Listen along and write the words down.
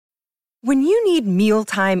When you need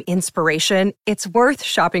mealtime inspiration, it's worth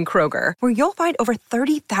shopping Kroger, where you'll find over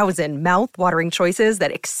 30,000 mouth-watering choices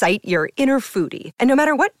that excite your inner foodie. And no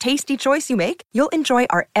matter what tasty choice you make, you'll enjoy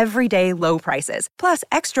our everyday low prices, plus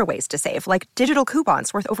extra ways to save, like digital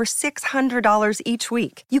coupons worth over $600 each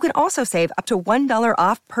week. You can also save up to $1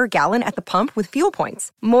 off per gallon at the pump with fuel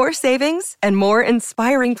points. More savings and more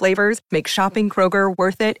inspiring flavors make shopping Kroger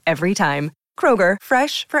worth it every time. Kroger,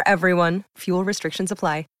 fresh for everyone. Fuel restrictions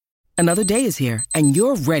apply. Another day is here, and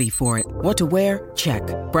you're ready for it. What to wear? Check.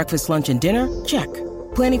 Breakfast, lunch, and dinner? Check.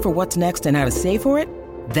 Planning for what's next and how to save for it?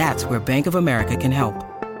 That's where Bank of America can help.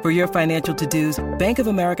 For your financial to-dos, Bank of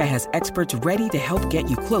America has experts ready to help get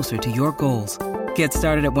you closer to your goals. Get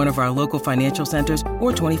started at one of our local financial centers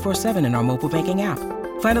or 24/7 in our mobile banking app.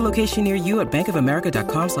 Find a location near you at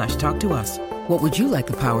bankofamerica.com/talktous. What would you like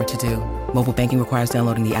the power to do? Mobile banking requires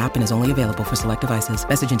downloading the app and is only available for select devices.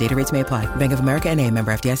 Message and data rates may apply. Bank of America N.A.,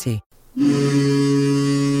 member FDIC.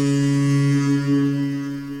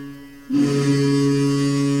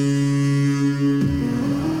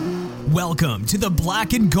 Welcome to the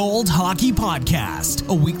Black and Gold Hockey Podcast,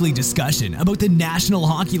 a weekly discussion about the National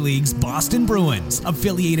Hockey League's Boston Bruins,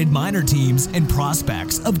 affiliated minor teams, and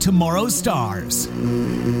prospects of tomorrow's stars.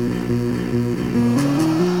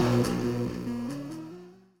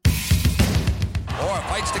 Orr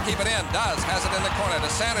fights to keep it in, has it in the corner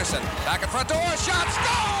to Sanderson, back in front to Orr, shot,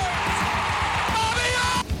 scores!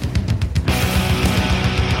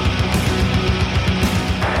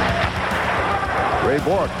 Ray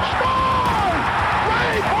Bourque scores!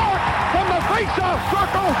 Ray Bourque from the face-off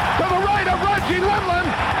circle to the right of Reggie Lemelin,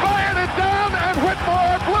 fired it down, and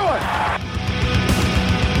Whitmore blew it.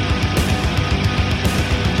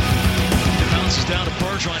 It bounces down to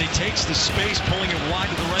Bergeron. He takes the space, pulling it wide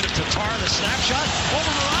to the right of Tatar. The snapshot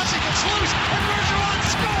over Mrazek, gets loose, and Bergeron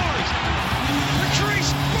scores!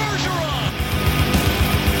 Patrice Bergeron!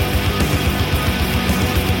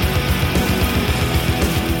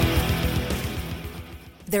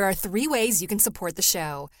 There are 3 ways you can support the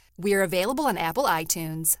show. We are available on Apple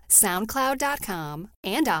iTunes, SoundCloud.com,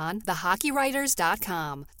 and on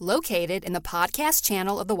thehockeywriters.com, located in the podcast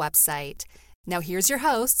channel of the website. Now here's your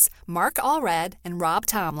hosts, Mark Allred and Rob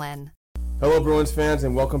Tomlin. Hello, Bruins fans,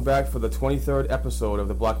 and welcome back for the 23rd episode of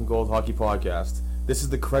the Black and Gold Hockey Podcast. This is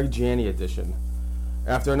the Craig Janney edition.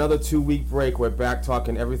 After another 2-week break, we're back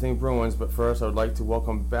talking everything Bruins, but first I would like to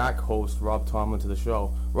welcome back host Rob Tomlin to the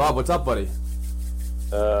show. Rob, what's up, buddy?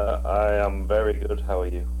 I am very good. How are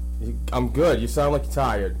you? I'm good. You sound like you're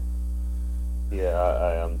tired. Yeah,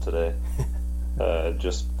 I am today.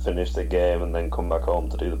 Just finished the game and then come back home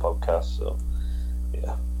to do the podcast, so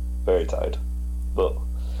yeah, very tired. But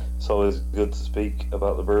it's always good to speak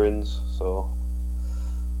about the Bruins, so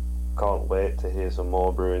can't wait to hear some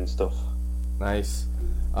more Bruins stuff. Nice.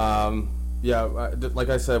 Yeah, like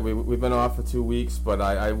I said, we've been off for 2 weeks, but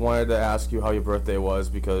I wanted to ask you how your birthday was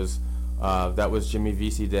because that was Jimmy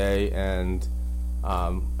Vesey Day, and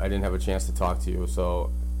I didn't have a chance to talk to you,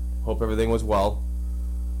 so hope everything was well.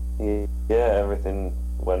 Yeah, everything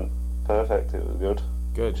went perfect. It was good.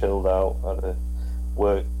 Good. Chilled out.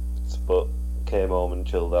 Worked, but came home and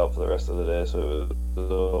chilled out for the rest of the day, so it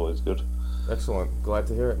was always good. Excellent. Glad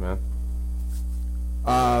to hear it, man.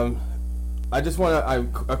 I just want to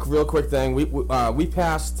a real quick thing. We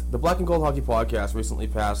passed the Black and Gold Hockey Podcast recently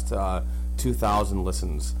passed 2,000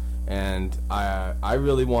 listens. And I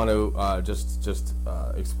really want to just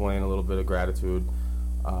explain a little bit of gratitude,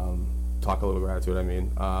 talk a little gratitude,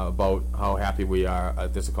 about how happy we are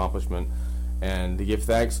at this accomplishment. And to give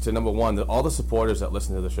thanks to, number one, all the supporters that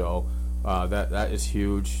listen to the show. That is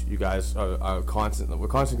huge. You guys are we're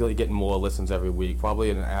constantly getting more listens every week,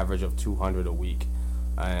 probably at an average of 200 a week.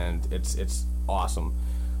 And it's awesome.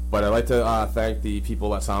 But I'd like to thank the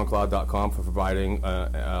people at SoundCloud.com for providing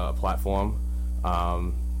a platform.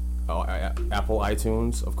 Apple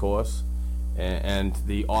iTunes, of course, and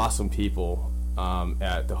the awesome people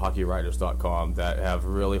at thehockeywriters.com that have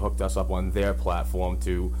really hooked us up on their platform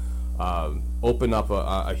to open up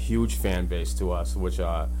a huge fan base to us, which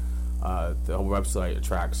the whole website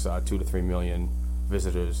attracts 2 to 3 million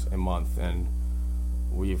visitors a month, and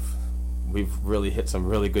we've really hit some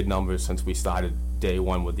really good numbers since we started day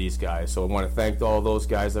one with these guys. So I want to thank all those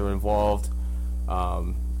guys that are involved,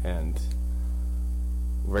 and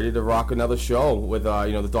ready to rock another show with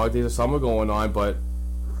the Dog Days of Summer going on, but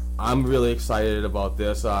I'm really excited about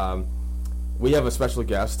this. We have a special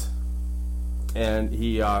guest, and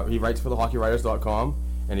he writes for thehockeywriters.com,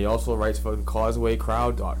 and he also writes for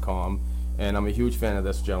causewaycrowd.com, and I'm a huge fan of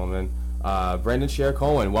this gentleman. Brendan Sher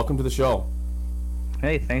Cohen, welcome to the show.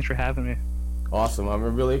 Hey, thanks for having me. Awesome.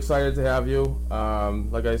 I'm really excited to have you.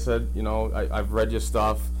 Like I said, I've read your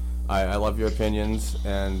stuff. I love your opinions,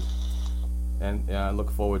 and I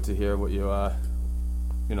look forward to hear what you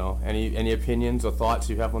any opinions or thoughts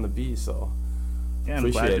you have on the Bees. So yeah, I'm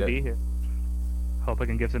glad to be here. Hope I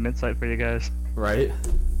can give some insight for you guys. Right.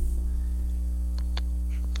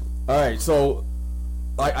 All right. So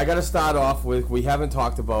I got to start off with, we haven't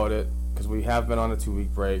talked about it because we have been on a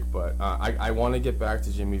 2-week break, but I want to get back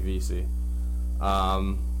to Jimmy Vesey.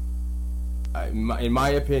 In my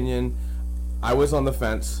opinion, I was on the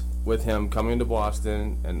fence with him coming to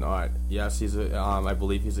Boston and not. Yes, I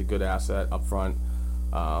believe he's a good asset up front,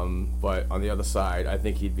 but on the other side, I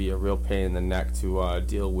think he'd be a real pain in the neck to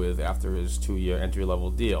deal with after his 2-year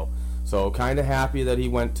entry-level deal. So kind of happy that he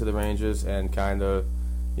went to the Rangers, and kind of,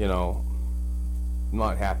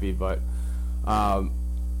 not happy, but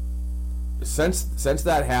since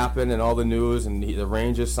that happened and all the news and the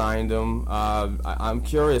Rangers signed him, I'm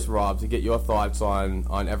curious, Rob, to get your thoughts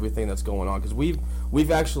on everything that's going on, because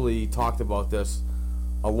we've actually talked about this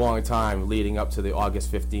a long time leading up to the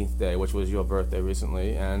August 15th day, which was your birthday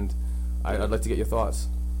recently, and I'd like to get your thoughts.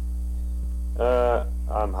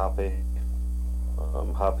 I'm happy.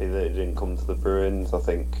 I'm happy that he didn't come to the Bruins. I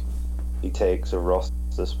think he takes a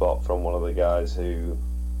roster spot from one of the guys who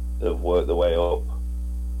have worked their way up.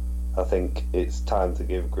 I think it's time to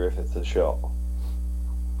give Griffith a shot.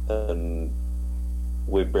 And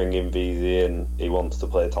we bring in Vesey in. He wants to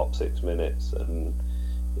play top 6 minutes, and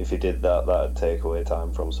if he did that, that'd take away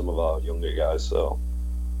time from some of our younger guys. So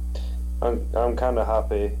I'm kind of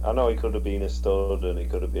happy. I know he could have been a stud and he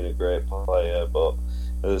could have been a great player, but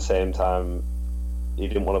at the same time, he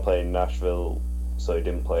didn't want to play in Nashville, so he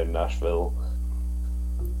didn't play in Nashville.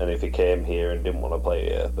 And if he came here and didn't want to play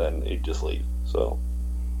here, then he'd just leave. So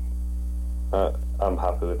I'm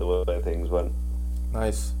happy with the way things went.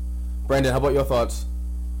 Nice. Brandon, how about your thoughts?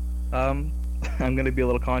 I'm going to be a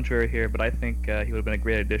little contrary here, but I think he would have been a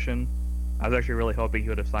great addition. I was actually really hoping he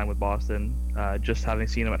would have signed with Boston. Just having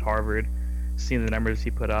seen him at Harvard, seeing the numbers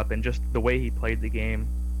he put up, and just the way he played the game,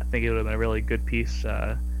 I think it would have been a really good piece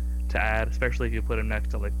to add, especially if you put him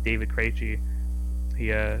next to like David Krejci.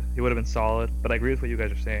 He would have been solid. But I agree with what you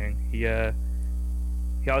guys are saying. He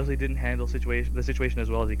obviously didn't handle the situation as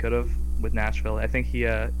well as he could have with Nashville. I think he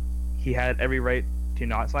had every right to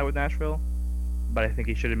not sign with Nashville, but I think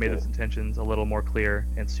he should have made his intentions a little more clear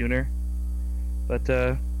and sooner.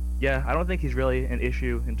 But yeah, I don't think he's really an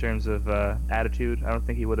issue in terms of attitude. I don't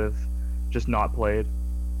think he would have just not played.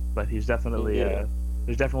 But he's definitely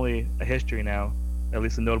there's definitely a history now, at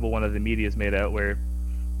least a notable one that the media's made out, where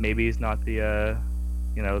maybe he's not the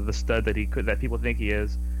the stud that people think he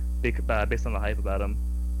is, based on the hype about him.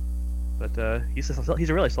 But he's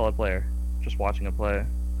a really solid player. Just watching him play.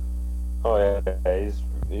 Oh yeah,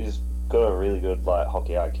 he's got a really good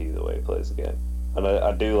hockey IQ the way he plays the game, and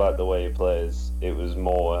I do like the way he plays. It was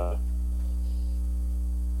more,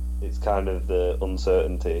 it's kind of the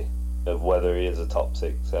uncertainty of whether he is a top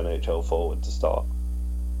 6 NHL forward to start.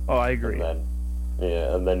 Oh, I agree.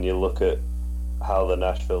 And then you look at how the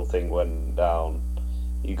Nashville thing went down.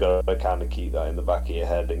 You got to kind of keep that in the back of your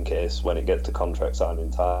head in case when it gets to contract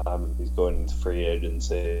signing time, he's going into free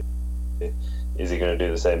agency. Is he going to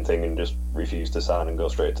do the same thing and just refuse to sign and go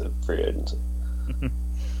straight to free agency?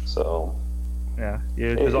 So yeah,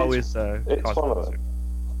 there's always it's one of them.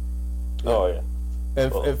 Oh yeah.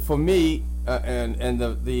 And for me, and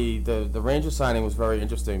the Rangers signing was very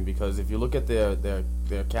interesting, because if you look at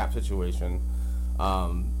their cap situation,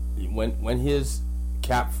 when his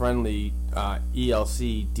cap friendly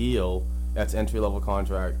ELC deal, that's entry level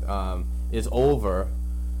contract, is over,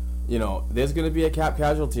 there's going to be a cap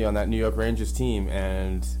casualty on that New York Rangers team,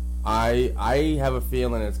 and I have a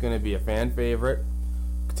feeling it's going to be a fan favorite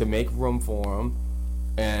to make room for him,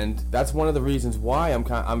 and that's one of the reasons why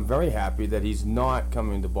I'm very happy that he's not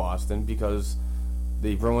coming to Boston, because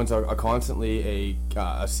the Bruins are constantly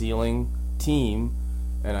a ceiling team,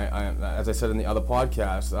 and I as I said in the other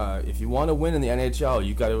podcast, if you want to win in the NHL,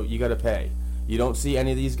 you got to pay. You don't see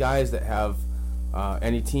any of these guys that have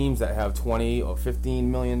any teams that have $20 or $15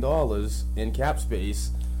 million in cap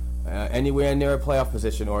space anywhere near a playoff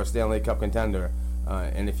position or a Stanley Cup contender.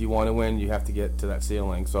 And if you want to win, you have to get to that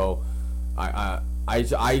ceiling. So I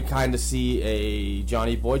kind of see a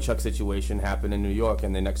Johnny Boychuk situation happen in New York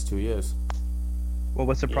in the next 2 years. Well,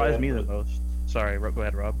 what surprised me the most... Sorry, go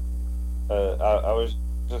ahead, Rob. I was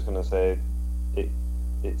just going to say,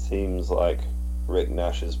 it seems like Rick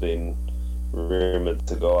Nash has been rumoured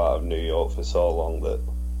to go out of New York for so long that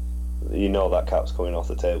that cap's coming off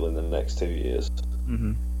the table in the next 2 years.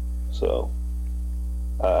 Mm-hmm. So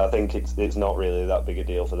I think it's not really that big a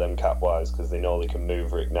deal for them cap-wise because they know they can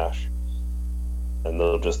move Rick Nash and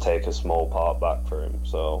they'll just take a small part back for him.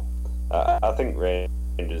 So I think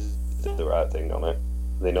Rangers did the right thing on it.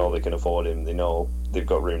 They know they can afford him. They know they've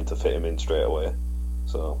got room to fit him in straight away.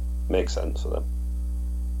 So makes sense for them.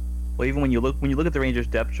 Well, even when you look at the Rangers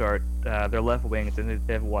depth chart, their left wing,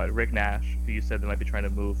 they have what? Rick Nash, who you said they might be trying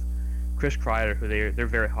to move. Chris Kreider, who they're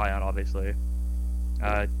very high on, obviously.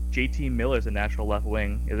 JT Miller's a natural left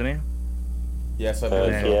wing, isn't he? Yes, I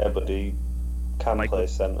believe so. Yeah, but he can play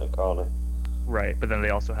centre, can't he? Right, but then they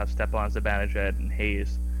also have Stepan Zibanejad and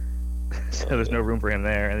Hayes, so there's no room for him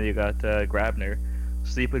there. And then you got Grabner,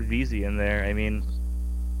 so you put VZ in there. I mean,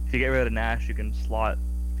 if you get rid of Nash, you can slot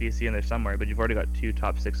VC in there somewhere, but you've already got 2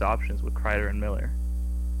 top 6 options with Kreider and Miller.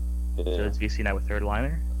 Yeah. So is VC now a third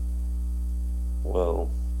liner? Well,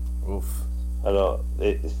 oof. I know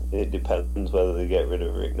it depends whether they get rid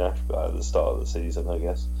of Rick Nash by the start of the season, I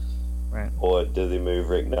guess. Right. Or do they move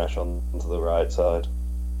Rick Nash onto the right side?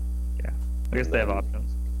 Yeah, I guess they have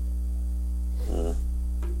options.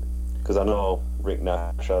 Because I know Rick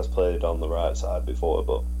Nash has played on the right side before,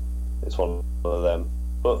 but it's one of them.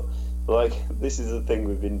 But like, this is the thing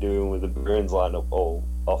we've been doing with the Bruins lineup all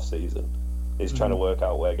off season. Is trying to work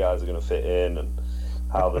out where guys are going to fit in and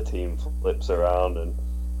how the team flips around, and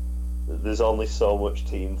there's only so much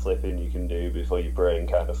team flipping you can do before your brain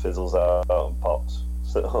kind of fizzles out and pops.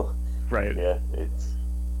 So right, yeah, it's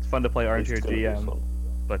fun to play armchair GM,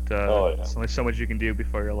 but there's only so much you can do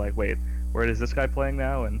before you're like, wait, where is this guy playing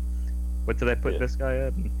now, and what did I put this guy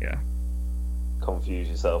at? And, confuse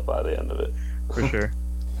yourself by the end of it. For sure.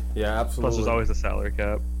 Yeah, absolutely. Plus, there's always the salary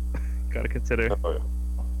cap. Got to consider.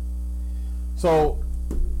 So,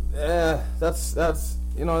 that's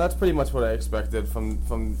pretty much what I expected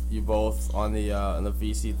from you both on the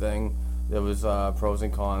VC thing. There was pros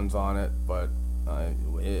and cons on it, but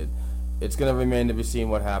it's going to remain to be seen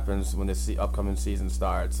what happens when the upcoming season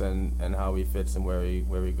starts and how he fits and where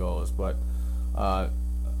he goes. But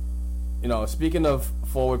speaking of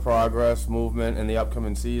forward progress, movement in the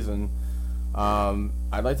upcoming season,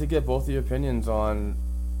 I'd like to get both of your opinions on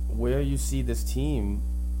where you see this team,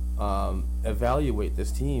 evaluate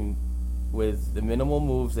this team with the minimal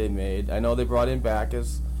moves they made. I know they brought in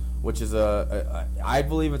Backes, which is I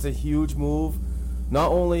believe it's a huge move,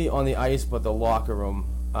 not only on the ice but the locker room.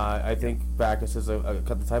 I think Backes is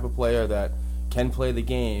the type of player that can play the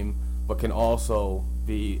game but can also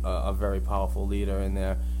be a very powerful leader in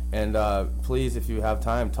there. And please, if you have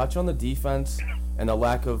time, touch on the defense and the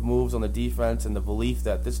lack of moves on the defense and the belief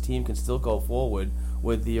that this team can still go forward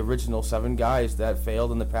with the original 7 guys that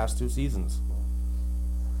failed in the past 2 seasons.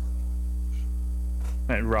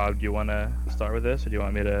 And Rob, do you want to start with this, or do you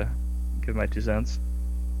want me to give my 2 cents?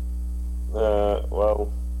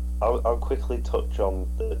 Well, I'll quickly touch on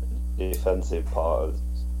the defensive part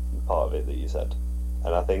of it that you said,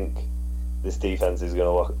 and I think this defense is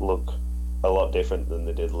going to look a lot different than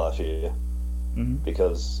they did last year,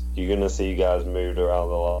 because you're going to see guys moved around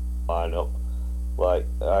the lineup. Like,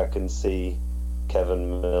 I can see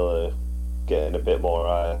Kevin Miller getting a bit more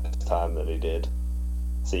ice time than he did.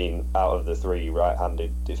 Seeing out of the 3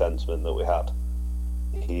 right-handed defensemen that we had,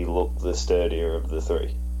 he looked the sturdier of the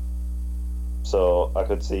 3. So I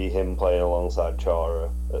could see him playing alongside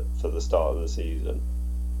Chara for the start of the season,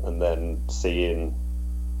 and then seeing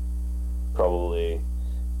probably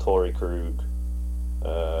Torrey Krug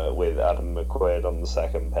with Adam McQuaid on the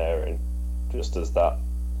second pairing, just as that,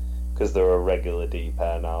 because they're a regular D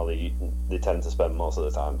pair now. They tend to spend most of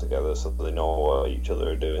the time together, so they know what each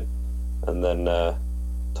other are doing. And then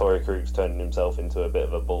Torrey Krug's turning himself into a bit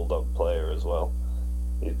of a bulldog player as well.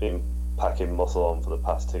 He's been packing muscle on for the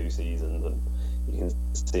past 2 seasons, and you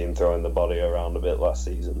can see him throwing the body around a bit last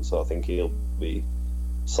season. So I think he'll be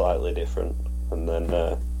slightly different. And then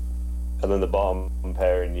the bottom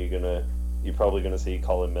pairing, you're probably gonna see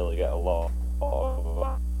Colin Miller get a lot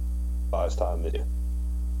of ice time this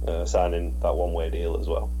year, signing that one-way deal as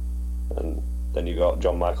well. And then you got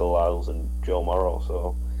John Michael Lyles and Joe Morrow.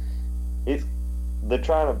 So they're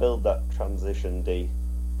trying to build that transition D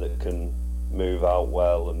that can move out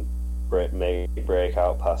well and make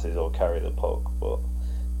breakout passes or carry the puck, but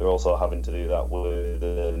they're also having to do that with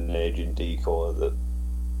an aging D core that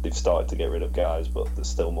they've started to get rid of guys, but there's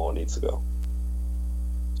still more needs to go.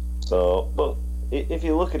 So, but if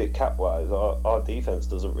you look at it cap-wise, our defense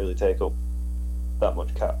doesn't really take up that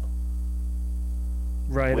much cap.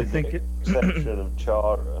 Right, with I think the exception of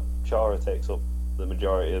Chara takes up the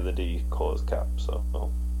majority of the D core's cap.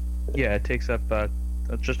 So yeah, it takes up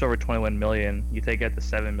just over 21 million. You take out the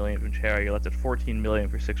 7 million from Chara, you're left at 14 million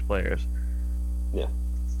for 6 players. Yeah,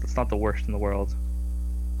 it's not the worst in the world.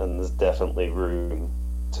 and there's definitely room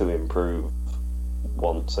to improve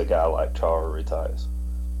once a guy like Chara retires.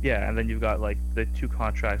 Yeah, and then you've got like the 2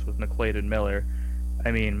 contracts with McQuaid and Miller.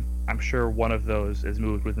 I mean, I'm sure one of those is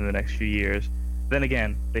moved within the next few years. Then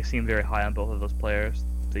again, they seem very high on both of those players.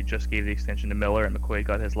 They just gave the extension to Miller, and McQuaid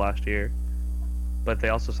got his last year. But they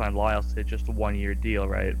also signed Lyles to just a 1-year deal,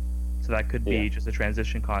 right? So that could be just a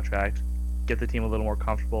transition contract. Get the team a little more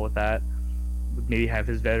comfortable with that. Maybe have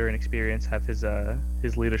his veteran experience, have his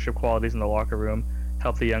leadership qualities in the locker room,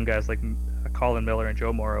 help the young guys like Colin Miller and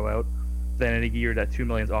Joe Morrow out. Then in a year, that $2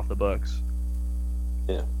 million's off the books.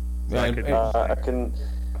 Yeah, So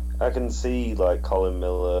I can see like Colin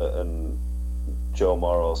Miller and Joe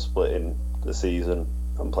Morrow splitting the season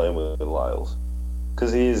and playing with Lyles,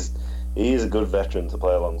 because he is a good veteran to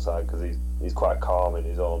play alongside, because he's quite calm in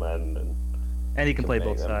his own end, and he can play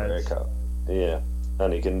both sides. Yeah,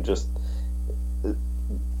 and he can just.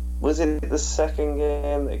 Was it the second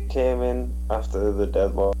game that came in after the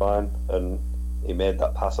deadline and he made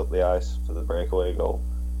that pass up the ice for the breakaway goal?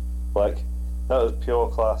 Like, that was pure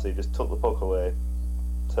class. He just took the puck away,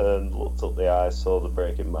 turned, looked up the ice, saw the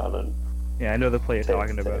breaking man, and yeah, I know the play you're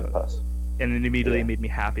talking about. And it immediately made me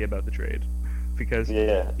happy about the trade, because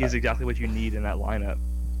he's exactly what you need in that lineup.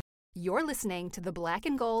 You're listening to the Black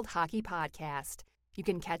and Gold Hockey Podcast. You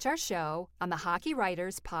can catch our show on the Hockey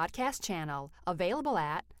Writers podcast channel, available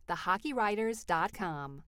at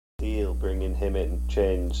thehockeywriters.com. Deal bringing him in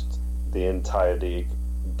changed the entire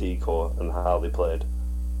D-core and how they played,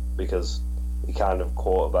 because he kind of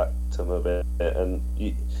quarterbacked them a bit, and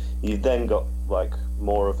you've then got like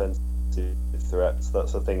more offensive threats.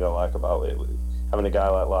 That's the thing I like about it. Having a guy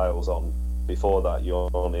like Lyles on, before that you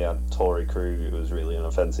only had Torrey Krug, who was really an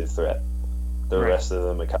offensive threat. The rest of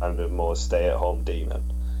them are kind of more stay-at-home D-men.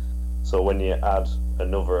 So when you add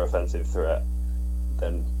another offensive threat,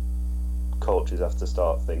 then coaches have to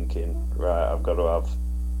start thinking, right, I've got to have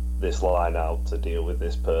this line out to deal with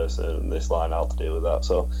this person and this line out to deal with that.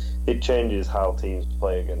 So it changes how teams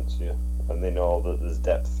play against you, and they know that there's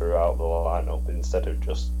depth throughout the lineup instead of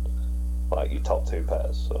just like your top 2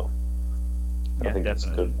 pairs. So I think it's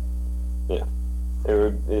good. Yeah,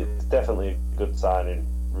 it's definitely a good signing,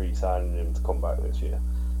 re-signing him to come back this year.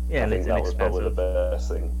 Yeah, I think that was probably the best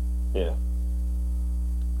thing. Yeah.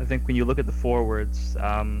 I think when you look at the forwards,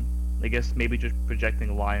 I guess maybe just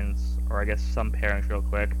projecting lines, or I guess some pairings real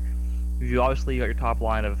quick. You obviously got your top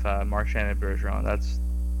line of Marchand and Bergeron.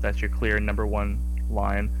 That's your clear number 1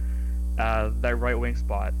 line. That right wing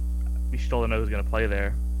spot, we still don't know who's going to play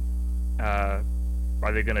there.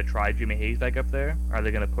 Are they going to try Jimmy Hayes back up there? Are they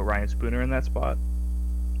going to put Ryan Spooner in that spot?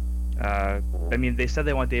 I mean, they said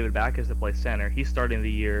they want David Backes to play center. He's starting the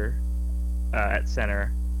year at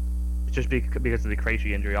center, just because of the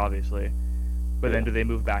Krejci injury, obviously. But then do they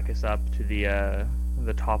move Backes up to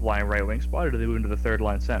the top line right wing spot, or do they move into the third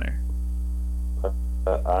line center?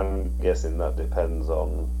 I'm guessing that depends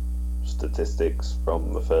on statistics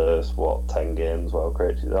from the first 10 games while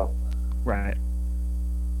Krejci's out. Right.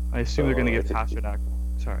 I assume they're going to give Pastrnak.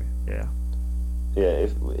 Sorry. Yeah. Yeah.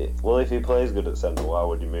 If he plays good at centre, why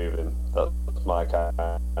would you move him? That's my kind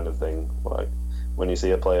of thing. Like when you see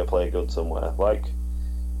a player play good somewhere, like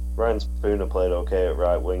Ryan Spooner played okay at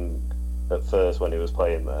right wing at first when he was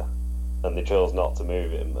playing there, and they chose not to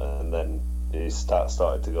move him, and then his stats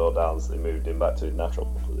started to go down, so they moved him back to his natural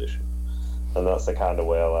position. And that's the kind of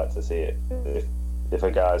way I like to see it. If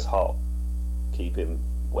a guy's hot, keep him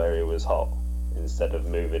where he was hot, instead of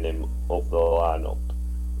moving him up the lineup.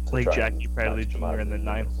 Like Jackie Bradley Jr. in the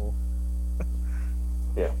 9th hole.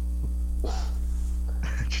 Yeah.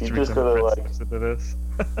 You just gotta this.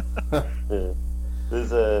 Yeah.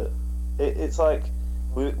 There's it's like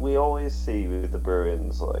we always see with the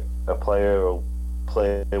Bruins, like a player will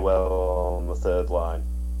play well on the third line.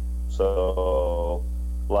 So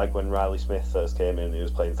like when Riley Smith first came in, he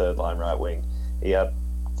was playing third line right wing. He had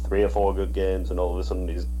 3 or 4 good games, and all of a sudden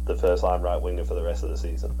he's the first line right winger for the rest of the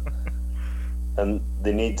season. And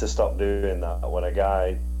they need to stop doing that. When a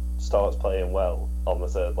guy starts playing well on the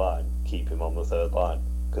third line, keep him on the third line,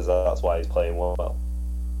 because that's why he's playing well.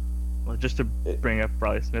 Well, just to bring up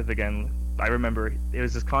Riley Smith again, I remember it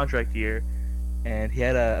was his contract year, and he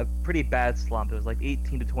had a pretty bad slump. It was like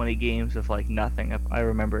 18 to 20 games of like nothing, I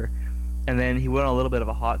remember. And then he went on a little bit of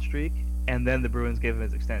a hot streak, and then the Bruins gave him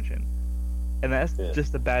his extension. And that's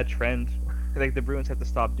just a bad trend. Like the Bruins have to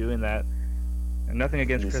stop doing that. And nothing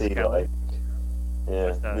against Chris Kelly.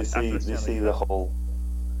 They see the whole.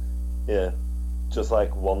 Yeah, just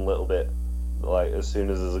like one little bit. Like as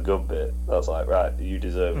soon as there's a good bit, that's like, right, you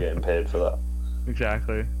deserve getting paid for that.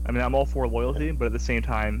 Exactly. I mean, I'm all for loyalty, but at the same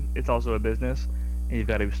time, it's also a business, and you've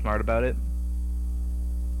got to be smart about it.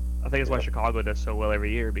 I think it's why Chicago does so well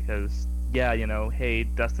every year because, yeah, you know, hey,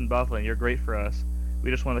 Dustin Byfuglien, you're great for us.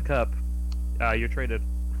 We just won the Cup. You're traded.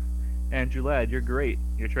 Andrew Ladd, you're great.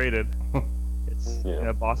 You're traded. It's you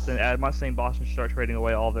know, Boston. I'm not saying Boston should start trading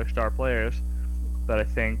away all their star players, but I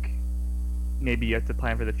think maybe you have to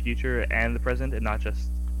plan for the future and the present, and not just,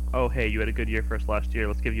 oh, hey, you had a good year for us last year.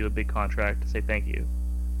 Let's give you a big contract to say thank you.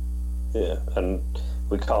 Yeah, and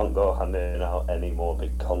we can't go handing out any more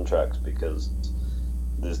big contracts because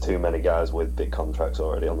there's too many guys with big contracts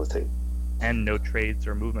already on the team. And no trades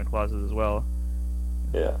or movement clauses as well.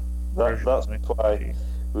 Yeah, that's why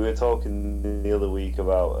we were talking the other week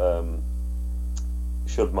about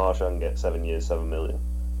should Marchand get 7 years, $7 million.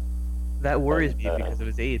 That worries me because of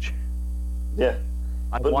his age. Yeah,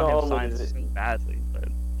 I want him signed so badly, but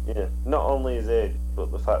yeah, not only his age,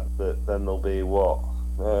 but the fact that then there'll be what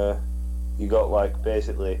you got like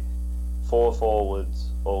basically 4 forwards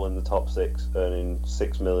all in the top 6 earning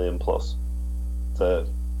 $6 million plus for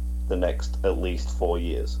the next at least 4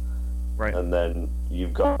 years. Right. And then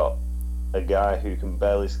you've got a guy who can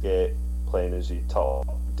barely skate playing as your top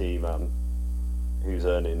D man who's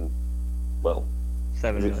earning, well,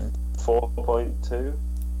 $7 million. 4.2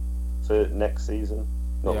 for next season.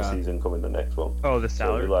 Not the season coming, the next one. Oh, the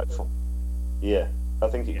salary? So yeah. I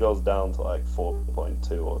think it goes down to like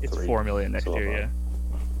 4.2 or 3. It's $4 million next year, yeah.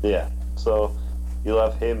 Yeah. So you'll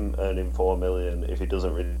have him earning $4 million if he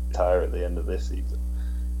doesn't retire at the end of this season.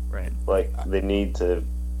 Right. Like, they need to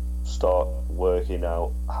start working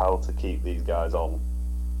out how to keep these guys on.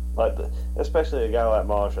 Like, especially a guy like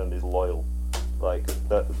Marchand is loyal. Like,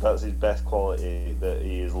 that's his best quality, that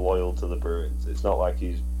he is loyal to the Bruins. It's not like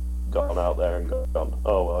he's gone out there and gone,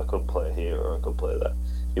 oh, well, I could play here or I could play there.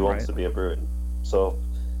 He wants to be a Bruin. So,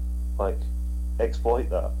 like, exploit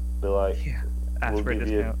that. Be like, ask for a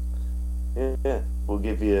discount. We'll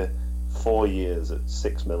give you 4 years at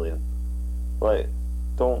 $6 million. Like,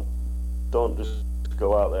 don't just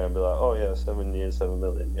go out there and be like, oh yeah, 7 years, $7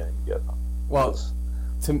 million. Yeah, you get that. Well,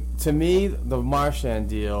 to me, the Marchand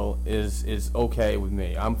deal is okay with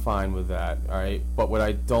me. I'm fine with that. All right, but what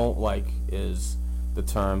I don't like is the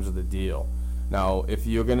terms of the deal. Now, if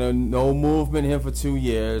you're gonna no movement him for 2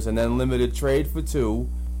 years and then limited trade for 2,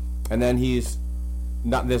 and then he's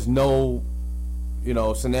not, there's no,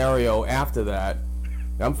 scenario after that,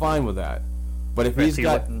 I'm fine with that. But if he's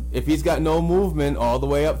got no movement all the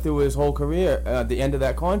way up through his whole career at the end of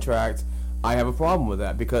that contract, I have a problem with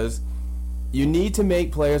that, because you need to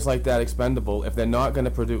make players like that expendable if they're not going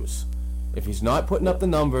to produce. If he's not putting up the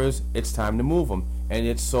numbers, it's time to move him. And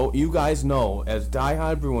it's so, you guys know, as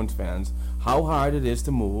diehard Bruins fans, how hard it is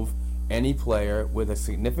to move any player with a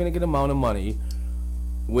significant amount of money,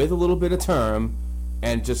 with a little bit of term,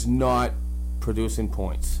 and just not producing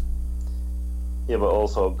points. Yeah, but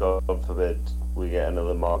also, God forbid, we get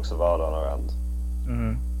another Mark Savard on our hands.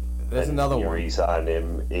 Mm-hmm. There's another one. You re-sign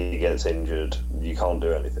him, he gets injured, you can't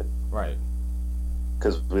do anything. Right.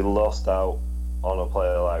 Because we lost out on a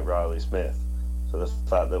player like Riley Smith for the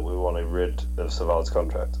fact that we wanted rid of Savard's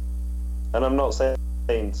contract. And I'm not saying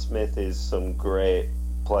Smith is some great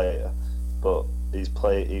player, but he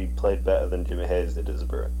played better than Jimmy Hayes did as a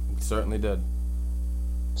Bruin. He certainly did.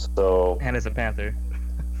 So, and as a Panther,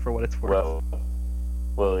 for what it's worth.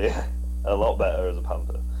 Well, yeah, a lot better as a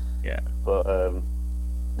Panther. Yeah. But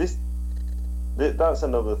that's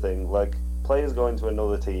another thing. Like, players going to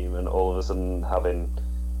another team and all of a sudden having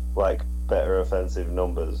like better offensive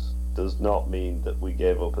numbers does not mean that we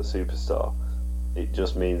gave up a superstar. It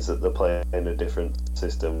just means that they're playing in a different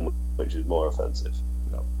system which is more offensive.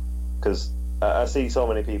 Because I see so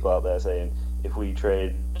many people out there saying, if we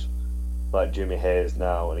trade like Jimmy Hayes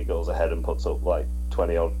now and he goes ahead and puts up like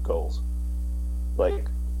 20 odd goals, like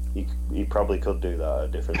he probably could do that at a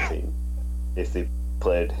different team if they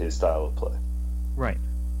played his style of play. Right.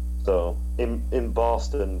 So in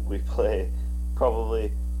Boston we play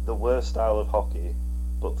probably the worst style of hockey,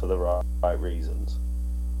 but for the right reasons.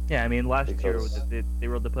 Yeah, I mean, last year they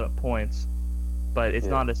were able to put up points, but it's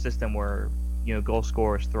not a system where goal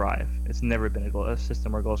scorers thrive. It's never been a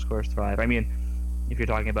system where goal scorers thrive. I mean, if you're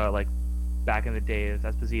talking about like back in the day,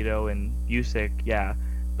 Esposito and Busick, yeah,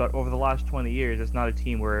 but over the last 20 years, it's not a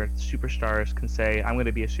team where superstars can say, "I'm going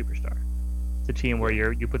to be a superstar." It's a team where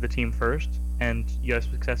you put the team first and you have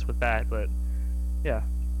success with that. But yeah,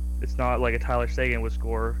 it's not like a Tyler Seguin would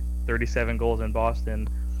score 37 goals in Boston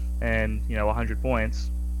and 100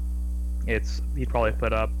 points. He'd probably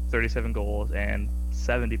put up 37 goals and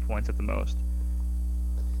 70 points at the most.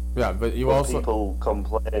 Yeah, but people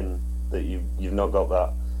complain that you've not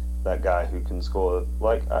got that guy who can score.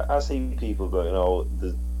 Like, I see people going, "Oh,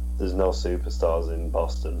 there's no superstars in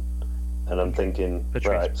Boston," And I'm thinking,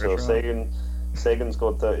 Patrice right, so Bergeron. Sagan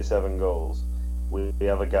scored 37 goals. We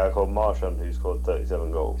have a guy called Marchand who scored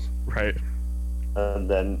 37 goals. Right. And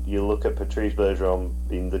then you look at Patrice Bergeron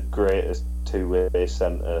being the greatest two-way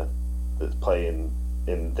centre that's playing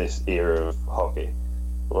in this era of hockey.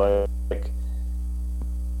 Like,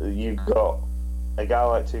 you got a guy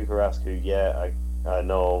like Tuukka Rask who, yeah, I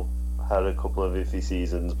know had a couple of iffy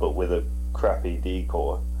seasons, but with a crappy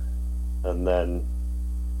decor. And then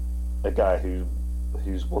a guy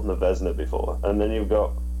who's won the Vezina before. And then you've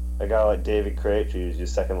got a guy like David Krejci who's your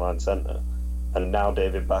second line centre, and now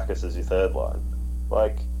David Backes as your third line.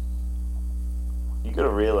 Like, you got to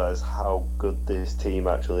realise how good this team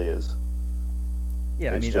actually is.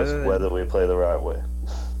 Yeah, it's just whether we play the right way.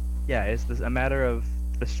 Yeah, it's a matter of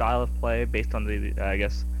the style of play based on the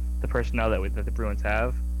the personnel that the Bruins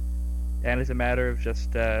have, and it's a matter of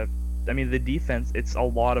just the defense. It's a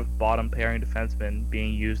lot of bottom pairing defensemen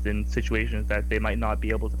being used in situations that they might not be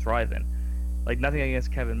able to thrive in. Like, nothing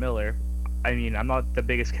against Kevin Miller. I mean, I'm not the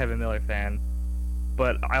biggest Kevin Miller fan,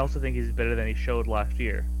 but I also think he's better than he showed last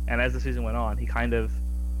year. And as the season went on, he kind of,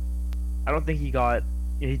 I don't think he got,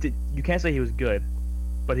 you can't say he was good,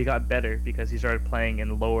 but he got better because he started playing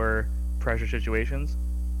in lower pressure situations.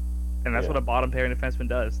 And that's what a bottom pairing defenseman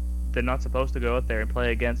does. They're not supposed to go out there and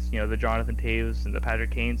play against, the Jonathan Taves and the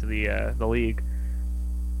Patrick Kanes of the league.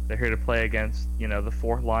 They're here to play against, the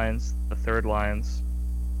fourth lines, the third lines,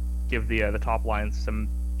 give the top lines some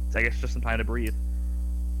time to breathe.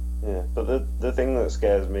 Yeah, but the thing that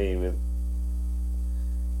scares me with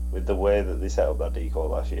the way that they set up that decor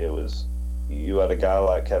last year was you had a guy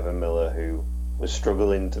like Kevin Miller who was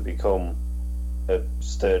struggling to become a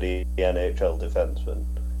sturdy NHL defenseman.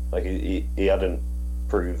 Like, he hadn't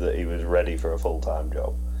proved that he was ready for a full-time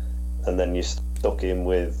job. And then you stuck him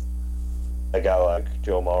with a guy like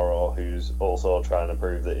Joe Morrow who's also trying to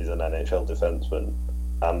prove that he's an NHL defenseman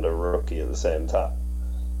and a rookie at the same time.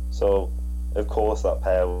 So, of course, that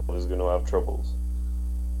pair was going to have troubles.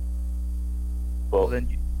 But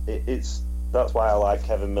that's why I like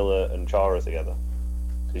Kevin Miller and Chara together.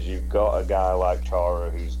 Because you've got a guy like Chara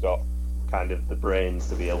who's got kind of the brains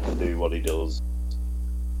to be able to do what he does.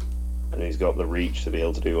 And he's got the reach to be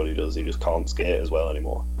able to do what he does. He just can't skate as well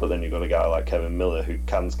anymore. But then you've got a guy like Kevin Miller who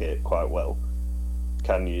can skate quite well,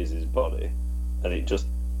 can use his body. And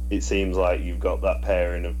it seems like you've got that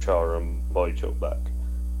pairing of Chara and Boychuk back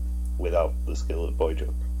without the skill of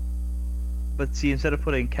Boychuk. But see, instead of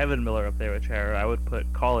putting Kevin Miller up there with Chara, I would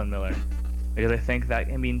put Colin Miller. Because I think that,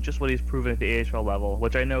 just what he's proven at the AHL level,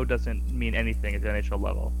 which I know doesn't mean anything at the NHL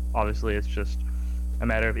level. Obviously, it's just a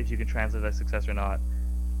matter of if you can translate that success or not.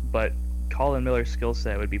 But Colin Miller's skill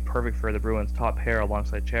set would be perfect for the Bruins' top pair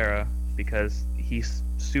alongside Chara because he's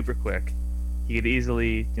super quick. He could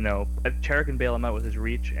easily, Chara can bail him out with his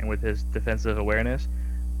reach and with his defensive awareness.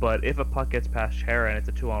 But if a puck gets past Chara and it's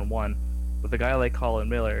a 2-on-1, with a guy like Colin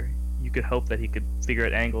Miller, you could hope that he could figure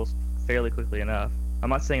out angles fairly quickly enough. I'm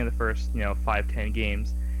not saying in the first, 5-10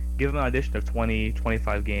 games. Give him an audition of 20,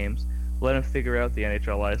 25 games. Let him figure out the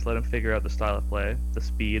NHL ice. Let him figure out the style of play, the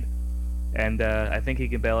speed. And I think he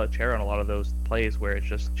can bail out Chara on a lot of those plays where it's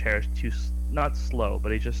just Chara's not slow,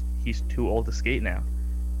 but he's too old to skate now.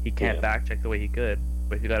 He can't back check the way he could.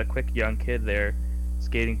 But if you got a quick young kid there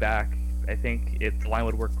skating back, I think the line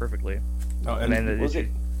would work perfectly. Oh, and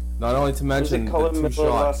not only to mention the two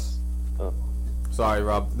shots. Sorry,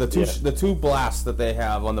 Rob. The two blasts that they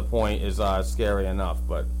have on the point is scary enough,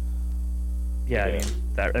 but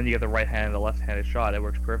and you get the right-handed and the left-handed shot. It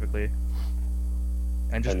works perfectly.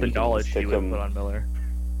 And the knowledge he would put on Miller.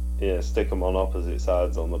 Yeah, stick them on opposite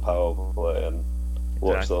sides on the power play and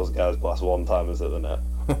watch those guys blast one-timers at the net.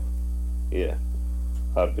 Yeah,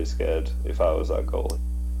 I'd be scared if I was that goalie.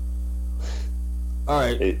 All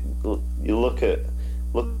right. You look at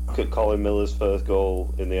Colin Miller's first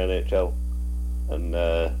goal in the NHL, and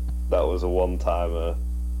that was a one-timer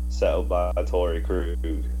settled by Torrey Krug,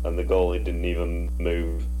 and the goalie didn't even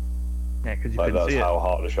move. Yeah, because you couldn't see it. That's how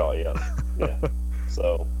hard a shot he had. Yeah.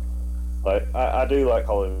 So, I do like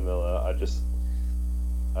Colin Miller. I just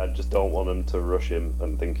don't want him to rush him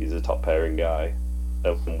and think he's a top pairing guy,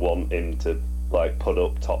 and want him to put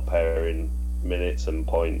up top pairing minutes and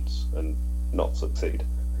points and not succeed.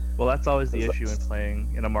 Well, that's always the issue in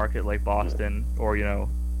playing in a market like Boston or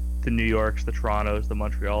the New Yorks, the Torontos, the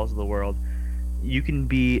Montreals of the world. You can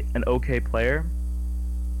be an okay player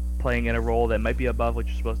playing in a role that might be above what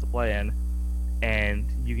you're supposed to play in, and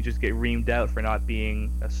you can just get reamed out for not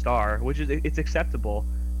being a star, which it's acceptable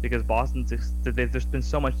because there's been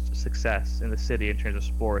so much success in the city in terms of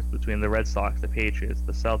sports between the Red Sox, the Patriots,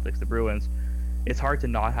 the Celtics, the Bruins. It's hard to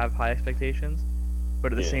not have high expectations,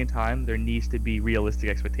 But at the same time, there needs to be realistic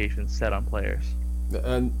expectations set on players.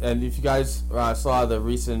 And if you guys saw the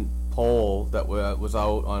recent poll that was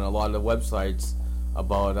out on a lot of the websites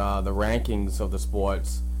about the rankings of the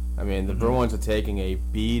sports, I mean, the Bruins are taking a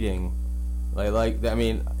beating. I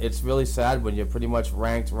mean, it's really sad when you're pretty much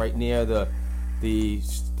ranked right near the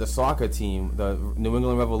soccer team, the New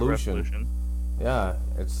England Revolution. Yeah,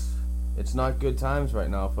 it's not good times right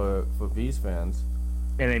now for Bees fans.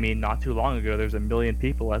 And I mean, not too long ago, there's 1 million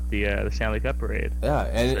people at the Stanley Cup parade. Yeah,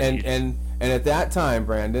 and at that time,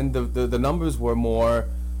 Brandon, the numbers were more,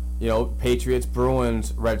 Patriots,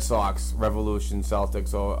 Bruins, Red Sox, Revolution,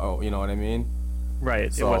 Celtics, or you know what I mean?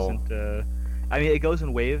 Right. So, it wasn't. I mean, it goes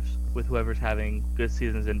in waves with whoever's having good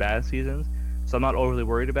seasons and bad seasons. So I'm not overly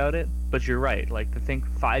worried about it. But you're right. Like, to think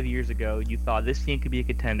 5 years ago, you thought this team could be a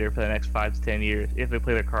contender for the next 5 to 10 years if they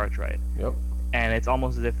play their cards right. Yep. And it's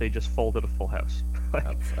almost as if they just folded a full house.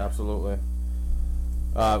 Absolutely.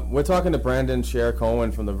 We're talking to Brandon Sher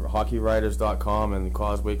Cohen from the HockeyWriters.com and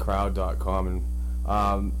CausewayCrowd.com, and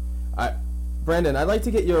Brandon, I'd like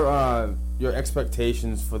to get your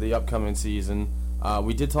expectations for the upcoming season.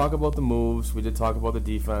 We did talk about the moves. We did talk about the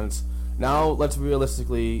defense. Now let's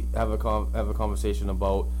realistically have a conversation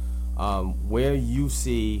about where you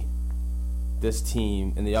see this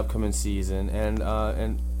team in the upcoming season, and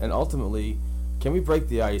ultimately, can we break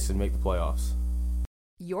the ice and make the playoffs?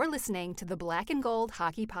 You're listening to the Black and Gold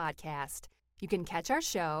Hockey Podcast. You can catch our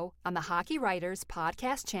show on the Hockey Writers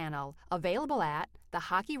Podcast channel, available at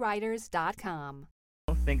thehockeywriters.com.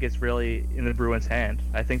 I don't think it's really in the Bruins' hand.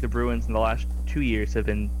 I think the Bruins in the last 2 years have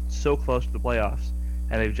been so close to the playoffs,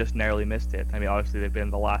 and they've just narrowly missed it. I mean, obviously they've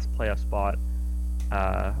been the last playoff spot,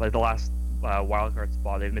 like the last wild card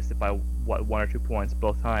spot. They've missed it by 1 or 2 points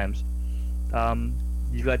both times.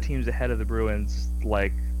 You've got teams ahead of the Bruins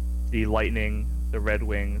like the Lightning, the Red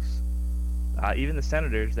Wings, even the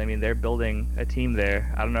Senators. I mean, they're building a team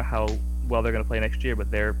there. I don't know how well they're going to play next year,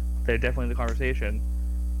 but they're definitely in the conversation.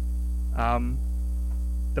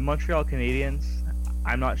 The Montreal Canadiens,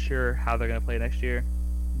 I'm not sure how they're going to play next year.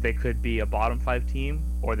 They could be a bottom 5 team,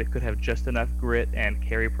 or they could have just enough grit and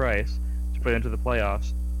Carey Price to put into the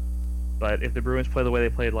playoffs. But if the Bruins play the way they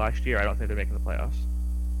played last year, I don't think they're making the playoffs.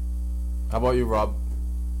 How about you, Rob?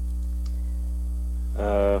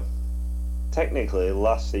 Technically,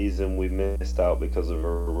 last season we missed out because of a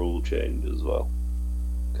rule change as well.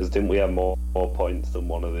 Because didn't we have more points than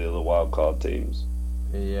one of the other wildcard teams?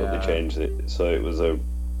 Yeah. But they changed it, so it was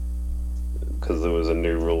because there was a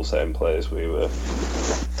new rule set in place. We were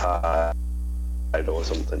tied or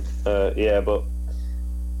something. But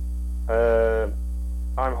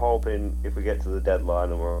I'm hoping if we get to the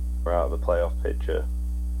deadline and we're out of the playoff picture,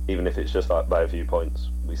 even if it's just by a few points,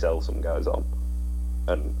 we sell some guys on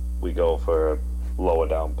and we go for a lower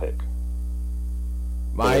down pick.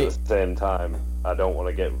 But at the same time, I don't want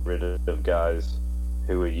to get rid of guys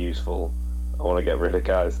who are useful. I want to get rid of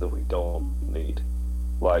guys that we don't need,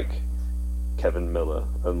 like Kevin Miller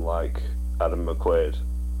and like Adam McQuaid,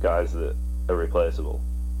 guys that are replaceable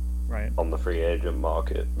on the free agent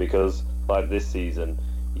market. Because like this season,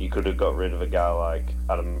 you could have got rid of a guy like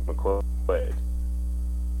Adam McQuaid,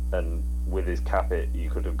 and with his cap hit, you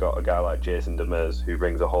could have got a guy like Jason Demers, who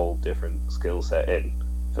brings a whole different skill set in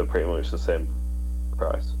for pretty much the same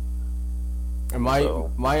price. And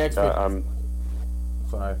my expectation.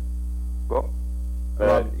 Sorry. Well,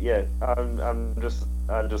 I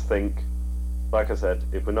just think, like I said,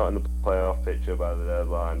 if we're not in the playoff picture by the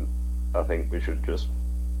deadline, I think we should just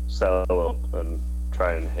sell up and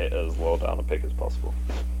try and hit as low down a pick as possible.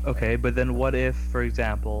 Okay, but then what if, for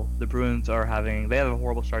example, the Bruins they have a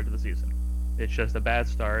horrible start to the season. It's just a bad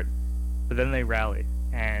start, but then they rally,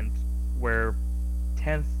 and we're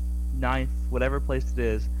 10th, 9th, whatever place it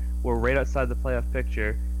is, we're right outside the playoff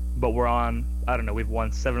picture, but we're on, I don't know, we've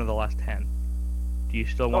won 7 of the last 10. Do you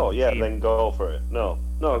still want then go for it. No,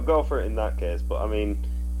 go for it in that case, but I mean...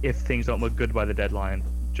 If things don't look good by the deadline,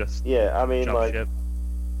 just jump ship.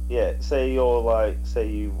 Yeah, say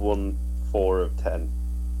you've won 4 of 10,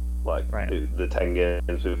 the 10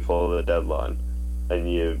 games before the deadline, and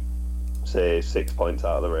you say 6 points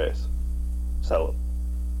out of the race, sell it.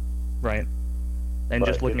 Right. And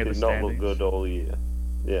just looking at the standings. Not look good all year.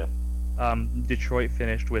 Yeah. Detroit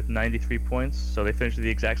finished with 93 points, so they finished with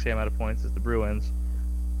the exact same amount of points as the Bruins,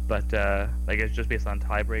 but I guess just based on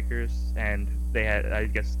tiebreakers, and they had, I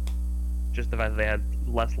guess, just the fact that they had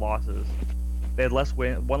less losses. They had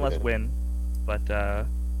one less win, but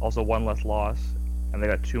also 1 less loss, and they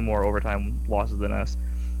got 2 more overtime losses than us.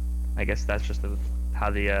 I guess that's just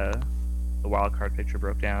how the wild card picture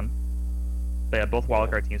broke down. But yeah, both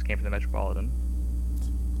wild card teams came from the Metropolitan.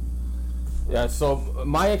 Yeah, so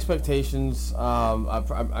my expectations,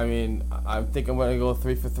 I mean, I think I'm going to go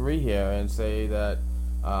 3 for 3 here and say that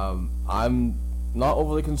I'm not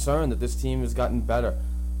overly concerned that this team has gotten better.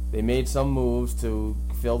 They made some moves to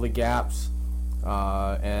fill the gaps,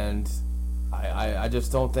 and I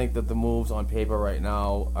just don't think that the moves on paper right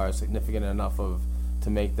now are significant enough to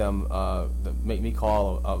make them make me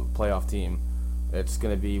call a playoff team. It's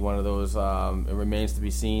going to be one of those it remains to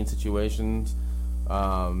be seen situations.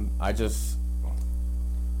 I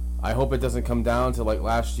hope it doesn't come down to like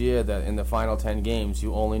last year that in the final 10 games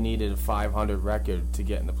you only needed a 500 record to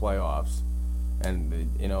get in the playoffs,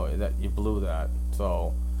 and you know that you blew that.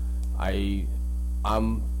 So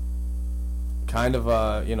I'm kind of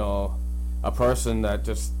a person that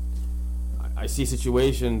just I see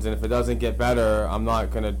situations, and if it doesn't get better, I'm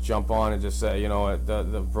not going to jump on and just say, you know what,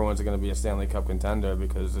 the Bruins are going to be a Stanley Cup contender,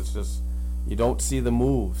 because it's just, you don't see the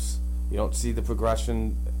moves. You don't see the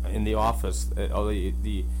progression in the office, or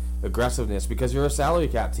the aggressiveness, because you're a salary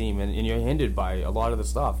cap team and you're hindered by a lot of the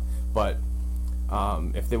stuff. But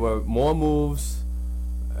if there were more moves,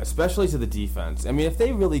 especially to the defense, I mean, if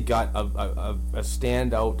they really got a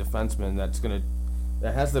standout defenseman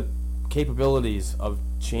that has the capabilities of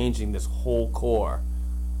changing this whole core,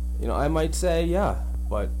 you know, I might say yeah,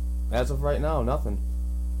 but as of right now, nothing.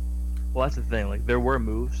 Well, that's the thing. Like, there were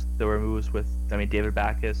moves. There were moves with, I mean, David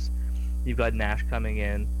Backes. You've got Nash coming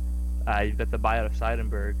in. You've got the buyout of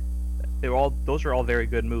Seidenberg. Those are all very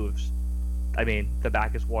good moves. I mean, the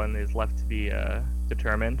Backes one is left to be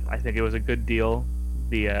determined. I think it was a good deal.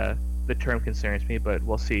 The term concerns me, but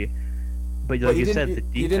we'll see. But like you said, the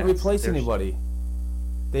defense, you didn't replace anybody.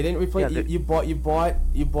 They didn't replace. Yeah, you bought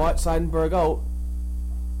Seidenberg out,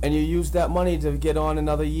 and you used that money to get on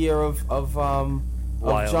another year of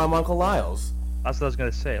John Uncle Lyles. That's what I was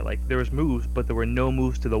gonna say. Like, there was moves, but there were no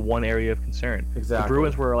moves to the one area of concern. Exactly. The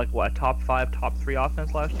Bruins were like what, a top 5, top 3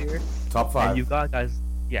 offense last year. Top 5. And you got guys.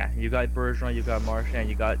 Yeah, you got Bergeron, you got Marchand,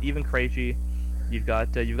 you got even Krejci. You've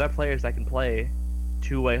got players that can play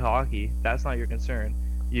two-way hockey. That's not your concern.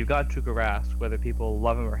 You've got Tuukka Rask, whether people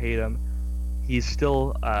love him or hate him. He's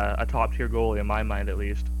still a top-tier goalie in my mind, at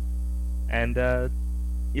least. And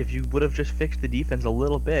if you would have just fixed the defense a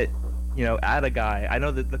little bit, you know, add a guy. I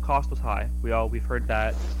know that the cost was high. We've heard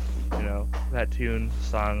that, you know, that tune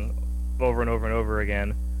sung over and over and over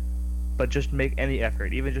again. But just make any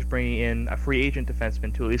effort, even just bringing in a free agent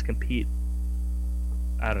defenseman to at least compete.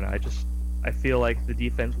 I don't know. I feel like the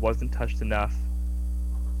defense wasn't touched enough.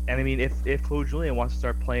 And I mean, if Claude Julien wants to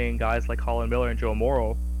start playing guys like Colin Miller and Joe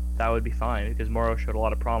Morrow, that would be fine, because Morrow showed a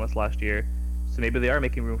lot of promise last year. So maybe they are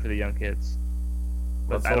making room for the young kids.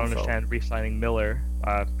 But I don't understand re-signing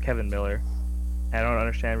Kevin Miller. And I don't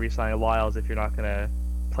understand re-signing Lyles if you're not going to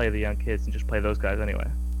play the young kids and just play those guys anyway.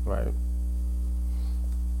 Right.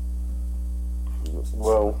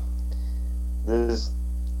 Well,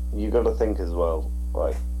 you got to think as well,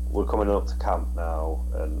 like, we're coming up to camp now,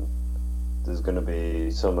 and there's going to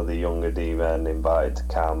be some of the younger D-men invited to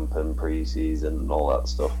camp and pre-season and all that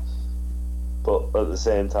stuff. But at the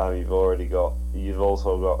same time, you've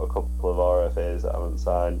also got a couple of RFAs that haven't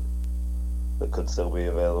signed that could still be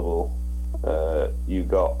available. You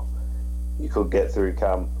could get through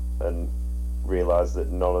camp and realise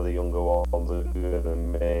that none of the younger ones are going to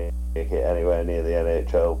make it anywhere near the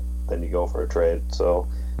NHL. Then you go for a trade. So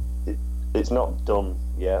it's not done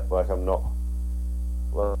yet. I'm not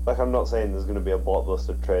saying there's going to be a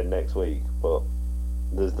blockbuster trade next week, but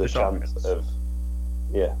there's the chance of,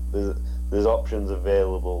 there's options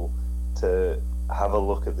available to have a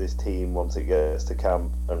look at this team once it gets to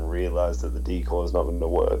camp and realise that the decor is not going to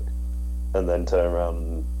work, and then turn around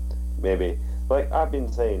and maybe, like I've been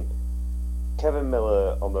saying, Kevin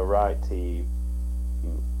Miller on the right team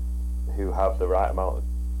who have the right amount of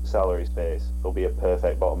salary space will be a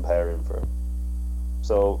perfect bottom pairing for him.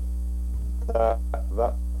 So that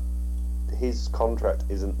his contract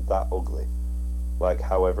isn't that ugly, like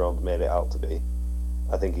how everyone's made it out to be.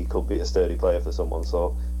 I think he could be a sturdy player for someone,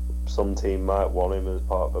 so some team might want him as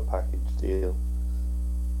part of a package deal.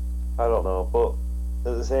 I don't know, but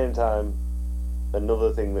at the same time,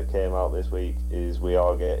 another thing that came out this week is we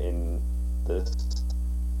are getting the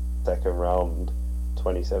second round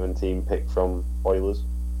 2017 pick from Oilers.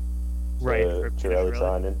 Right, for Chiarelli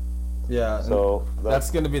signing. Yeah, so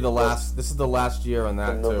that's going to be the last. This is the last year on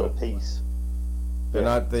that another too. Piece. They're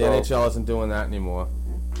not. The NHL isn't doing that anymore.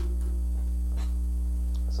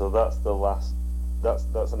 So that's the last.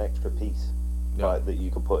 That's an extra piece, like, that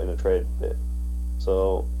you could put in a trade bit.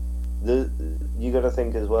 So you got to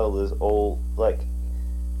think as well. There's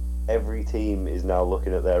every team is now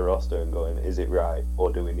looking at their roster and going, "Is it right,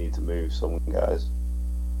 or do we need to move some guys?"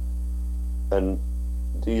 And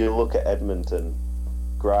do you look at Edmonton?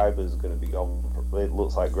 Greiber's going to be gone. It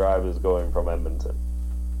looks like Greiber's going from Edmonton,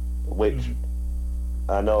 which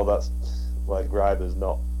I know that's like Greiber's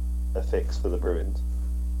not a fix for the Bruins.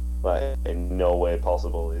 Like, in no way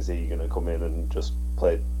possible is he going to come in and just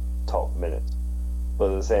play top minutes.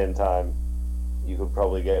 But at the same time, you could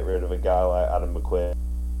probably get rid of a guy like Adam McQuaid,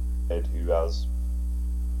 who has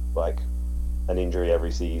like an injury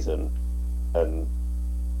every season and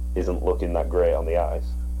isn't looking that great on the ice,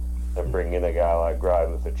 and bring in a guy like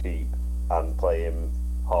Greiber for cheap and play him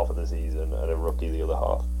half of the season and a rookie the other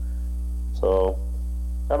half. So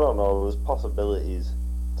I don't know, there's possibilities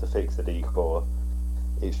to fix the decor.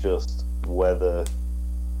 It's just whether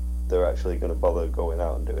they're actually going to bother going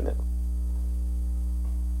out and doing it,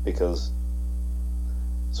 because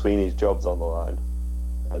Sweeney's job's on the line,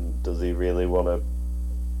 and does he really want to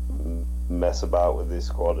mess about with this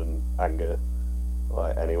squad and anger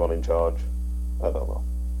like anyone in charge? I don't know.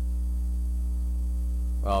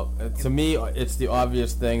 Well, to me, it's the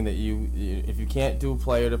obvious thing that if you can't do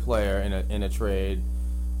player to player in a trade,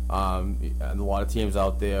 and a lot of teams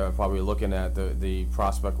out there are probably looking at the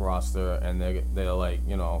prospect roster, and they're like,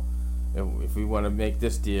 you know, if we want to make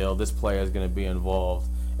this deal, this player is going to be involved.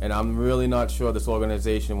 And I'm really not sure this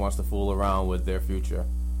organization wants to fool around with their future.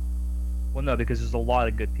 Well, no, because there's a lot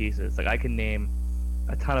of good pieces. Like, I can name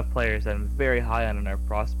a ton of players that I'm very high on in our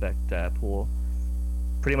prospect pool.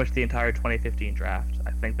 Pretty much the entire 2015 draft.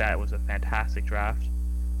 I think that was a fantastic draft.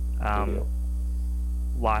 The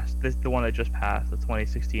one that just passed, the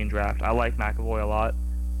 2016 draft. I like McAvoy a lot.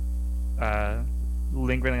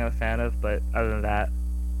 Lindgren I'm a fan of, but other than that,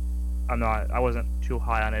 I wasn't too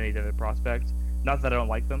high on any of the other prospects. Not that I don't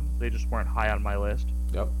like them, they just weren't high on my list.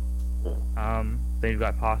 Yep. Then you've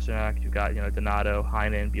got Pasternak, you've got Donato,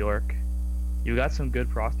 Heinen, Bjork. You've got some good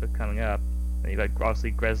prospects coming up. And you've got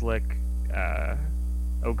obviously Grzelcyk,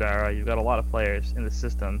 O'Gara. You've got a lot of players in the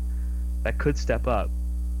system that could step up,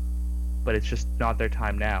 but it's just not their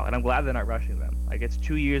time now. And I'm glad they're not rushing them. Like, it's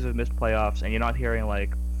 2 years of missed playoffs, and you're not hearing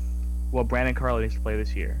like, well, Brandon Carlo needs to play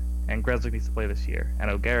this year, and Grzelcyk needs to play this year, and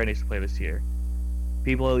O'Gara needs to play this year.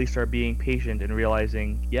 People at least are being patient and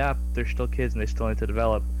realizing, yeah, they're still kids and they still need to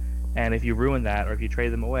develop. And if you ruin that, or if you trade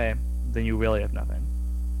them away, then you really have nothing.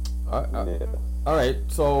 All right,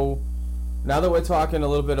 so now that we're talking a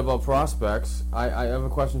little bit about prospects, I have a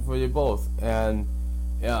question for you both. And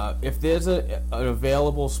if there's an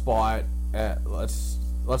available spot at, let's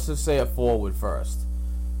just say at forward first.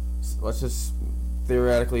 Let's just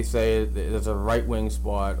theoretically say there's a right wing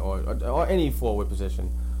spot or any forward position.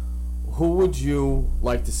 Who would you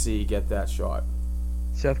like to see get that shot?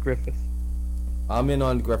 Seth Griffith. I'm in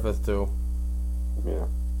on Griffith too. Yeah,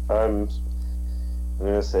 I'm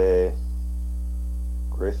gonna say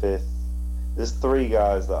Griffith. There's 3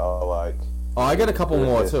 guys that I like. Oh, I got a couple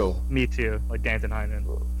more too. Me too, like Danton Heinen.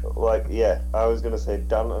 Like, yeah, I was gonna say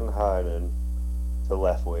Danton Heinen for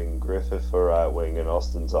left wing, Griffith for right wing, and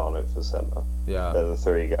Austin Zarnik for center. Yeah, they're the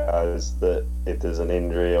 3 guys that, if there's an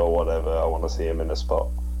injury or whatever, I want to see him in a spot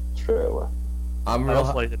straight away. I'd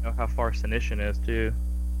also like to know how far Senyshyn is too.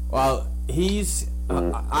 Well, he's.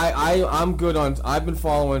 I'm good on. I've been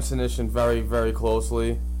following Senyshyn very, very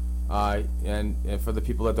closely. And for the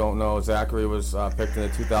people that don't know, Zachary was picked in the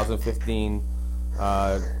 2015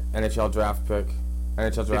 NHL draft pick.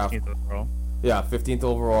 NHL draft. 15th overall. Yeah, 15th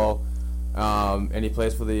overall. And he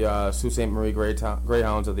plays for the Sault Ste. Marie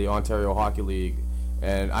Greyhounds of the Ontario Hockey League.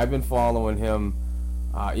 And I've been following him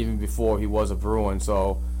even before he was a Bruin.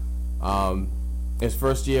 So his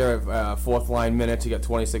first year, 4th line minutes, he got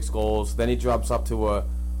 26 goals. Then he drops up to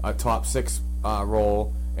a top 6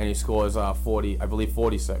 role, and he scores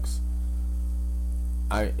 46.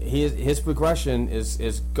 His progression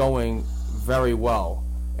is going very well,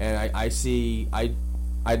 and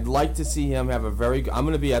I'd like to see him have a very. I'm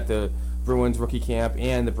going to be at the Bruins rookie camp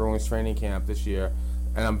and the Bruins training camp this year,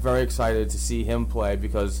 and I'm very excited to see him play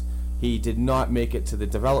because he did not make it to the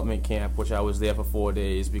development camp, which I was there for 4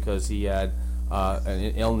 days because he had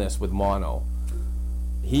an illness with mono.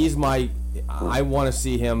 He's I want to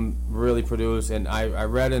see him really produce, and I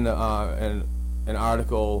read in an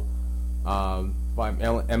article by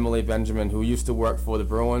Emily Benjamin, who used to work for the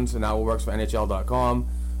Bruins and now works for NHL.com,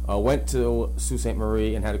 went to Sault Ste.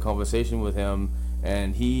 Marie and had a conversation with him,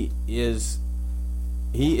 and he is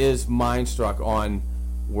mind-struck on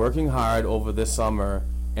working hard over this summer,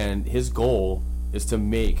 and his goal is to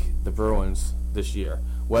make the Bruins this year.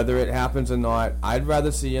 Whether it happens or not, I'd rather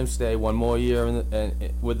see him stay one more year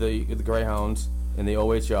with the Greyhounds in the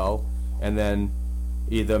OHL, and then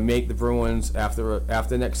either make the Bruins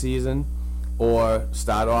after next season, or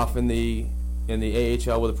start off in the in the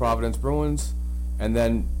AHL with the Providence Bruins, and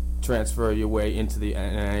then transfer your way into the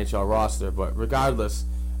NHL roster. But regardless,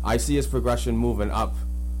 I see his progression moving up.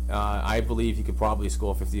 I believe he could probably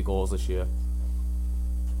score 50 goals this year.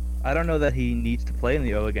 I don't know that he needs to play in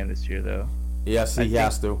the O again this year, though. Yes, he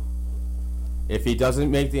has to. If he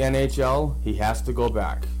doesn't make the NHL, he has to go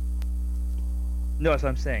back. No, that's what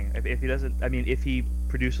I'm saying. If he doesn't, I mean, if he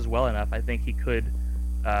produces well enough, I think he could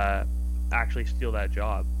actually steal that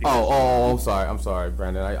job. I'm sorry,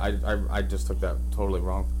 Brandon. I just took that totally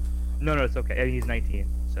wrong. No, it's okay. I mean, he's 19,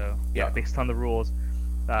 so yeah, based on the rules,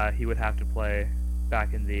 he would have to play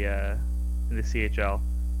back in the CHL.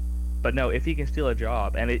 But no, if he can steal a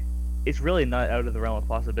job, and it's really not out of the realm of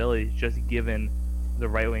possibilities, just given the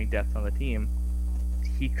right wing depth on the team,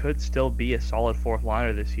 he could still be a solid fourth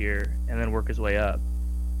liner this year and then work his way up.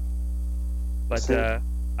 But I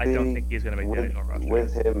don't think he's going to make the NHL roster.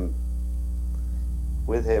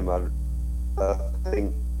 With him, I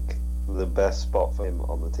think the best spot for him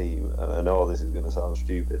on the team, and I know this is going to sound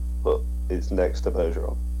stupid, but it's next to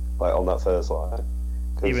Bergeron, like on that first line.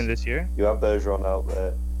 Even this year? You have Bergeron out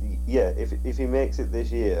there. Yeah, if he makes it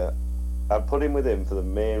this year, I'd put him with him for the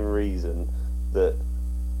main reason that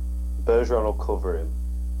Bergeron will cover him,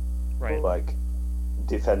 right? Like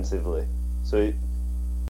defensively. So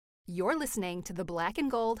you're listening to the Black and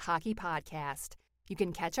Gold Hockey Podcast. You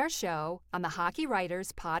can catch our show on the Hockey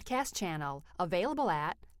Writers Podcast channel, available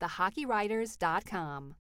at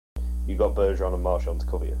thehockeywriters.com. You got Bergeron and Marchand to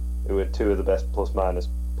cover you, who are two of the best plus-minus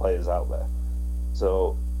players out there.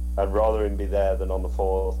 So I'd rather him be there than on the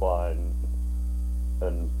fourth line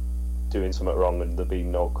and doing something wrong and there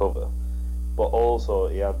being no cover. But also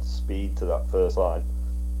he adds speed to that first line,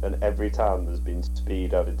 and every time there's been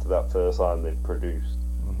speed added to that first line, they've produced.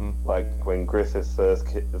 Mm-hmm. Like when Griffith first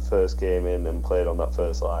came in and played on that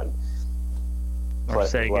first line,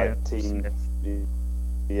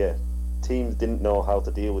 teams didn't know how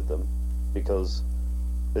to deal with them, because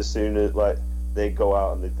as soon as they go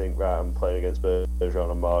out and they think, right, I'm playing against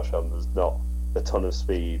Bergeron and Marchand, there's not a ton of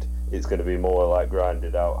speed, it's going to be more like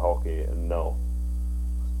grinded out hockey, and no,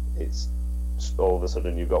 it's all of a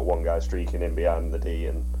sudden you've got one guy streaking in behind the D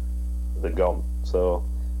and they're gone. So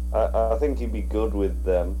I think he'd be good with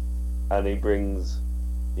them, and he brings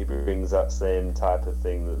that same type of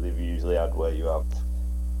thing that they've usually had, where you have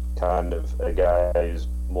kind of a guy who's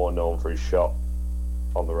more known for his shot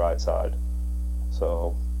on the right side.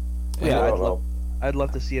 So yeah, I'd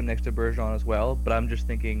love to see him next to Bergeron as well, but I'm just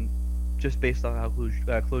thinking, just based on how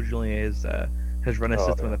Claude Julien has run his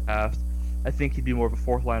system in the past, I think he'd be more of a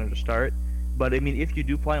fourth liner to start. But I mean, if you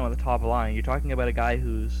do play him on the top line, you're talking about a guy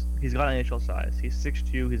he's got NHL size. He's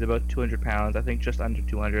 6'2", he's about 200 pounds, I think just under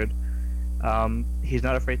 200. He's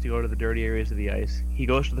not afraid to go to the dirty areas of the ice. He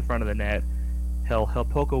goes to the front of the net. He'll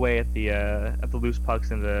poke away at the loose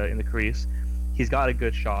pucks in the crease. He's got a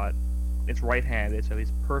good shot. It's right-handed, so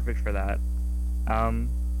he's perfect for that.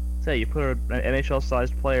 So you put an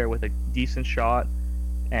NHL-sized player with a decent shot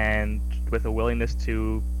and with a willingness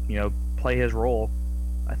to, play his role.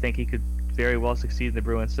 I think he could very well succeed in the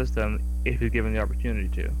Bruins system if he's given the opportunity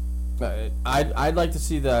to. I'd like to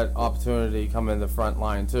see that opportunity come in the front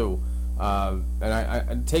line too, and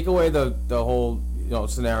I take away the whole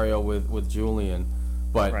scenario with Julien,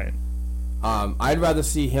 but right. I'd rather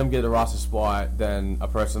see him get a roster spot than a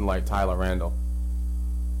person like Tyler Randall.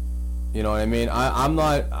 You know what I mean? I'm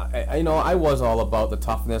not. I was all about the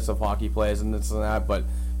toughness of hockey players and this and that, but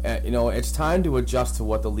it's time to adjust to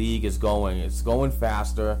what the league is going. It's going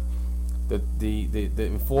faster. The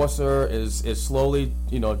enforcer is slowly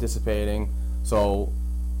dissipating. So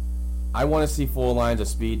I want to see full lines of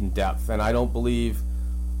speed and depth, and I don't believe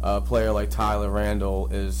a player like Tyler Randall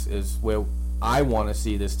is where I want to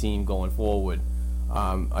see this team going forward.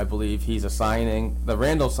 I believe he's a signing. The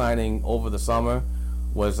Randall signing over the summer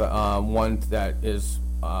was one that is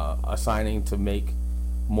a signing to make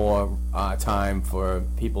more time for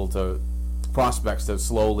prospects to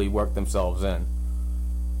slowly work themselves in.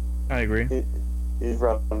 I agree. Is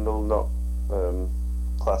Randall not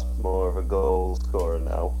classed more of a goal scorer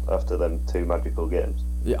now after them two magical games?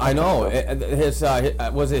 Yeah, I know.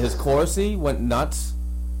 Was it his Corsi went nuts?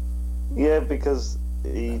 Yeah, because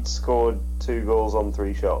he scored 2 goals on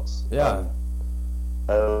 3 shots. Yeah.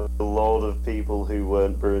 A lot of people who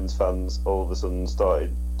weren't Bruins fans all of a sudden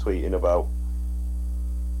started tweeting about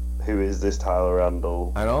who is this Tyler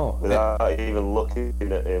Randall. I know. Without even looking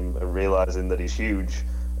at him and realising that he's huge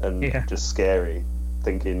and just scary,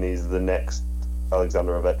 thinking he's the next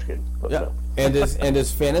Alexander Ovechkin. But no. and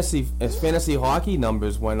his fantasy hockey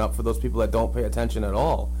numbers went up for those people that don't pay attention at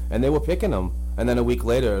all, and they were picking him. And then a week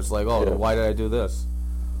later, it's like, why did I do this?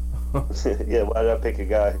 Yeah, why did I pick a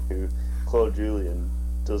guy who Claude Julien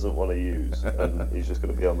doesn't want to use, and he's just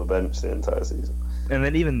going to be on the bench the entire season? And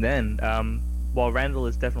then even then, while Randall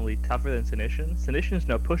is definitely tougher than Senyshyn's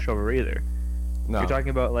no pushover either. No. You're talking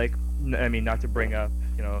about, like, I mean, not to bring up,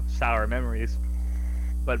 sour memories,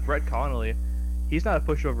 but Brett Connolly, he's not a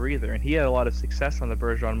pushover either, and he had a lot of success on the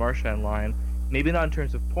Bergeron-Marchand line. Maybe not in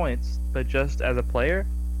terms of points, but just as a player,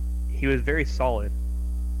 he was very solid.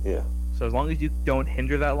 Yeah. So as long as you don't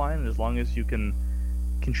hinder that line, and as long as you can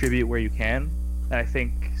contribute where you can, I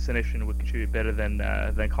think Senyshyn would contribute better than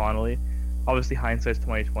Connolly. Obviously, hindsight's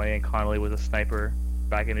 2020, and Connolly was a sniper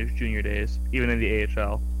back in his junior days, even in the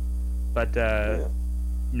AHL. But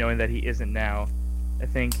knowing that he isn't now, I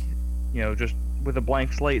think, just with a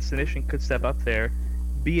blank slate, Senyshyn could step up there,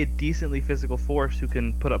 be a decently physical force who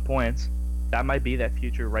can put up points. That might be that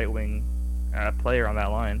future right-wing player on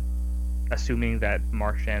that line, assuming that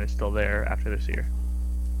Marchand is still there after this year.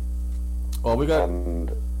 Well, we got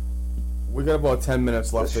about 10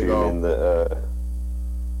 minutes left to go.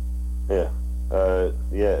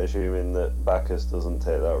 Assuming that Backes doesn't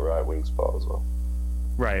take that right wing spot as well.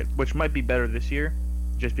 Right, which might be better this year,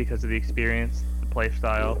 just because of the experience, the play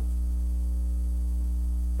style.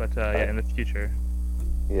 But in the future.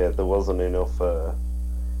 Yeah, there wasn't enough.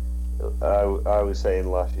 I was saying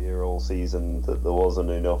last year all season that there wasn't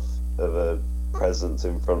enough of a presence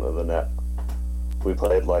in front of the net. We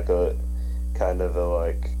played like a kind of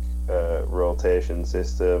a rotation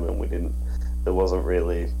system, and there wasn't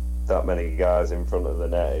really that many guys in front of the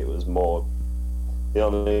net. It was more, the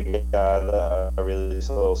only guy that I really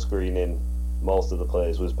saw screening most of the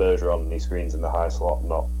plays was Bergeron, and he screens in the high slot,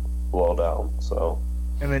 not low down. So.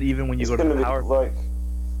 And then even when you go to the power play,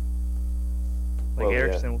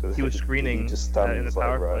 Eriksson, he was screening in the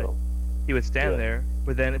power play. He would stand there,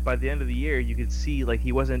 but then by the end of the year, you could see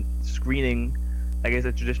he wasn't screening, I guess,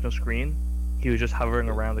 a traditional screen. He was just hovering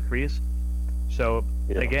around the crease. So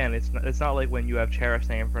again, it's not like when you have Chara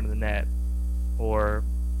staying in front of the net, or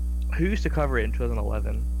who used to cover it in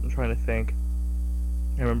 2011. I'm trying to think.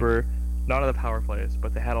 I remember not on the power plays,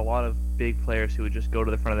 but they had a lot of big players who would just go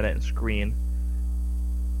to the front of the net and screen.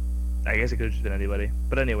 I guess it could have just been anybody.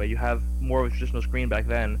 But anyway, you have more of a traditional screen back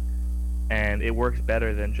then, and it works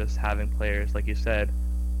better than just having players, like you said,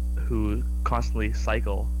 who constantly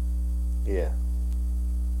cycle. Yeah.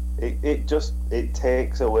 It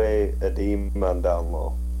takes away a D-man down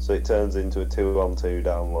low. So it turns into a 2-on-2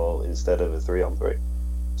 down low instead of a 3-on-3.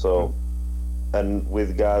 So, and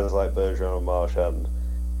with guys like Bergeron and Marchand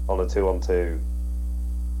on a 2-on-2,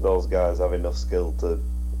 those guys have enough skill to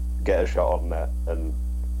get a shot on net. And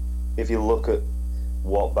if you look at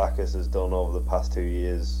what Backes has done over the past 2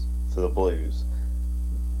 years for the Blues,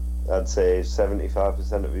 I'd say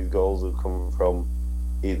 75% of his goals have come from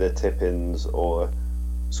either tip-ins or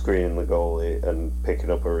screening the goalie and picking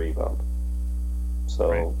up a rebound.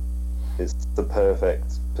 So it's the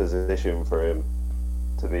perfect position for him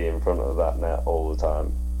to be in front of that net all the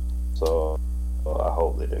time. So I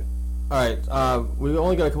hope they do. All right, we've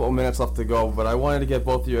only got a couple of minutes left to go, but I wanted to get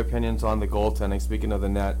both of your opinions on the goaltending. Speaking of the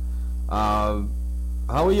net, how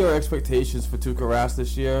are your expectations for Tuukka Rask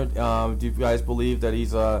this year? Do you guys believe that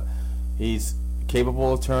he's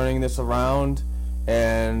capable of turning this around?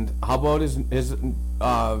 And how about his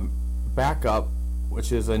backup,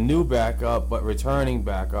 which is a new backup but returning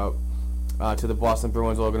backup to the Boston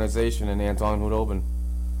Bruins organization, and Anton Khudobin?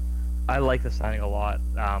 I like the signing a lot.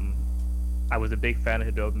 I was a big fan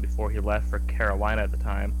of Khudobin before he left for Carolina at the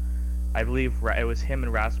time. I believe it was him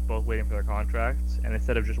and Rask both waiting for their contracts, and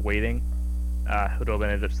instead of just waiting,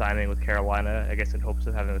 Khudobin ended up signing with Carolina, I guess in hopes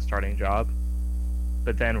of having a starting job.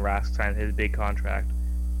 But then Rask signed his big contract.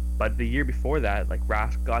 But the year before that,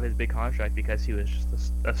 Rask got his big contract because he was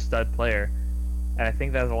just a stud player. And I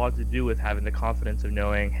think that has a lot to do with having the confidence of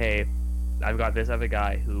knowing, hey, I've got this other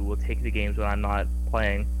guy who will take the games when I'm not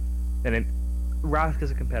playing. And Rask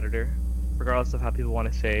is a competitor, regardless of how people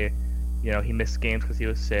want to say, he missed games because he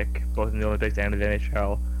was sick, both in the Olympics and in the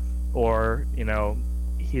NHL, or,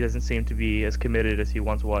 he doesn't seem to be as committed as he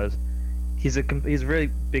once was. He's a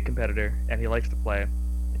really big competitor, and he likes to play.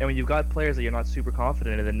 And when you've got players that you're not super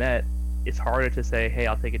confident in the net, it's harder to say, hey,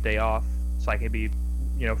 I'll take a day off so I can be,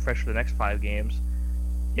 fresh for the next 5 games.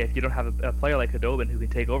 If you don't have a player like Khudobin who can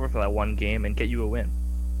take over for that one game and get you a win.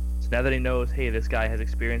 So now that he knows, hey, this guy has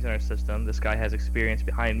experience in our system, this guy has experience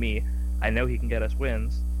behind me, I know he can get us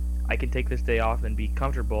wins, I can take this day off and be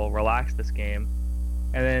comfortable, relax this game,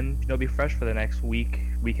 and then, be fresh for the next week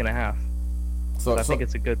and a half. So I think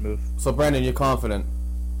it's a good move. So, Brandon, you're confident?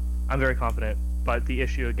 I'm very confident. But the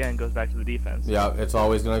issue, again, goes back to the defense. Yeah, it's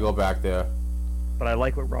always going to go back there. But I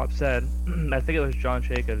like what Rob said. I think it was John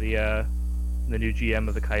Chayka, the new GM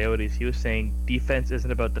of the Coyotes. He was saying defense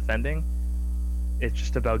isn't about defending; it's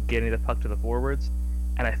just about getting the puck to the forwards.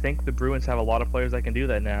 And I think the Bruins have a lot of players that can do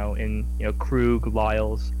that now. In Krug,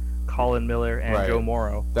 Lyles, Colin Miller, and Joe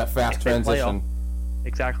Morrow. That fast transition.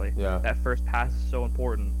 Exactly. Yeah. That first pass is so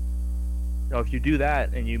important. So if you do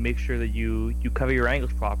that and you make sure that you cover your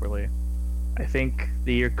angles properly, I think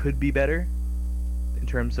the year could be better in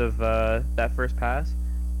terms of that first pass.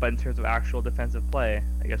 But in terms of actual defensive play,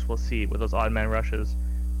 I guess we'll see with those odd man rushes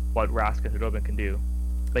what Rask and Khudobin can do.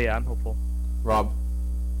 But yeah, I'm hopeful. Rob?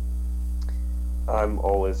 I'm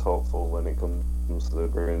always hopeful when it comes to the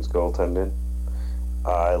Bruins goaltending.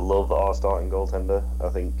 I love our starting goaltender. I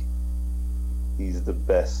think he's the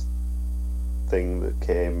best thing that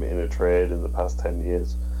came in a trade in the past 10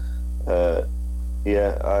 years.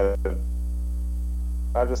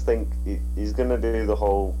 I just think he's going to do the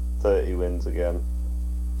whole 30 wins again.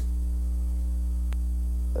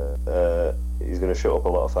 He's going to shut up a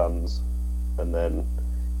lot of fans, and then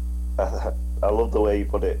I love the way you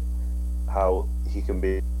put it, how he can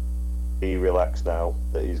be relaxed now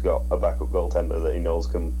that he's got a backup goaltender that he knows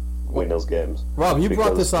can win those games. Rob, you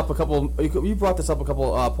brought this up a couple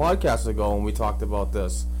podcasts ago when we talked about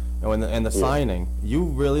this and the signing. You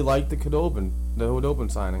really liked the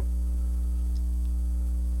Khudobin signing.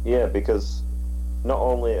 Yeah, because not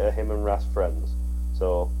only are him and Rask friends,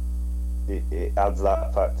 so it adds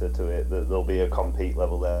that factor to it that there'll be a compete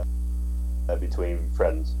level there between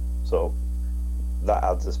friends. So that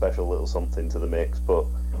adds a special little something to the mix. But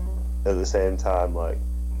at the same time, like,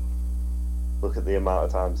 look at the amount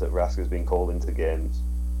of times that Rask has been called into games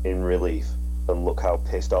in relief, and look how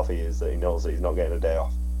pissed off he is that he knows that he's not getting a day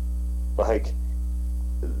off. Like,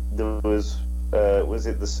 there was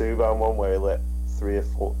it the Subban one where he let three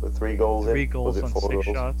goals in? 3 goals on 6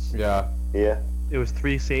 shots. Yeah. It was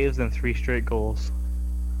 3 saves and 3 straight goals.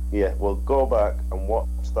 Yeah, well, go back and watch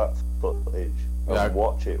that footage. And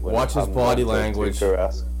watch it. Watch his body language.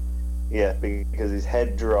 Yeah, because his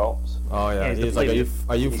head drops. Oh yeah, he's like, are you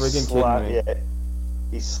freaking kidding me? Yeah,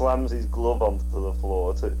 he slams his glove onto the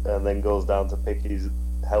floor and then goes down to pick his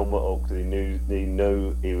helmet up because he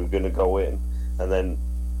knew he was going to go in, and then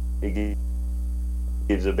he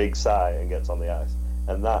gives a big sigh and gets on the ice.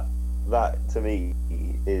 And that to me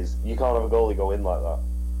is, you can't have a goalie go in like that,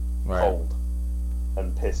 right, cold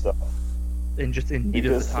and pissed off, and just in need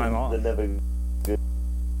of the time off. They're never good.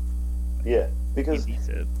 Yeah, because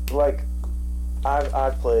like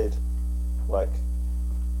I've played like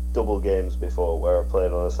double games before where I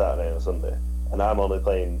played on a Saturday and a Sunday, and I'm only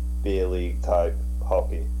playing beer league type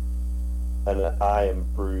hockey, and I am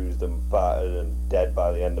bruised and battered and dead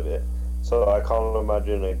by the end of it. So I can't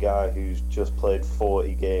imagine a guy who's just played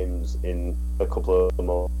 40 games in a couple of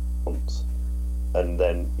months, and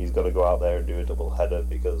then he's got to go out there and do a double header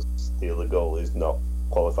because the other goalie is not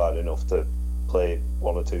qualified enough to play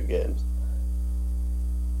 1 or 2 games.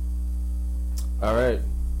 All right.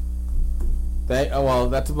 Well,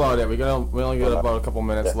 that's about it. We only got about a couple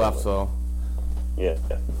minutes left, so. Yeah.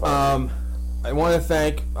 I want to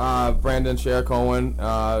thank Brandon Sher-Cohen.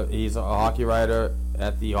 He's a hockey writer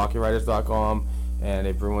at the HockeyWriters.com and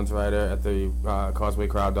a Bruins writer at the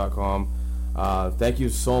CausewayCrowd.com. Thank you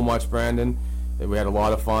so much, Brandon. We had a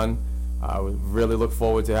lot of fun. We really look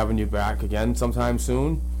forward to having you back again sometime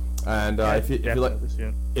soon. And if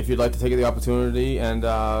you'd like to take the opportunity and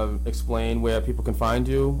explain where people can find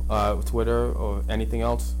you, Twitter or anything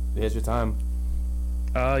else, here's your time.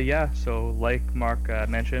 So like Mark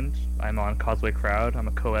mentioned, I'm on Causeway Crowd. I'm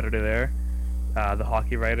a co-editor there. The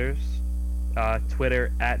Hockey Writers.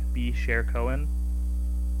 Twitter @BSherCohen.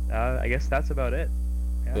 I guess that's about it.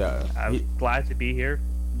 Yeah. I'm glad to be here.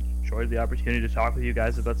 Enjoyed the opportunity to talk with you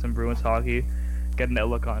guys about some Bruins hockey, get an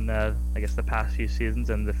outlook on the past few seasons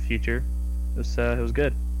and the future. It was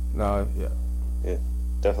good. Yeah,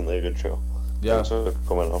 definitely a good show. Yeah, thanks for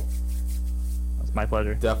coming on. It's my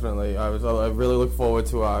pleasure. Definitely. I really look forward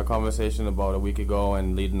to our conversation about a week ago,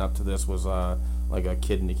 and leading up to this was like a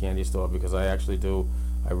kid in the candy store, because I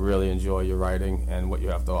really enjoy your writing and what you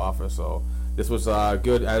have to offer. So this was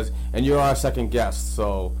good, and you're our second guest.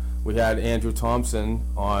 So we had Andrew Thompson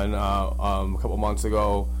on a couple months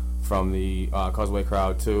ago from the Causeway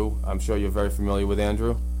Crowd too. I'm sure you're very familiar with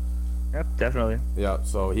Andrew. Yep, definitely. Yeah,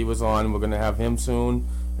 so he was on. We're going to have him soon.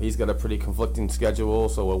 He's got a pretty conflicting schedule,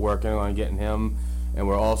 so we're working on getting him. And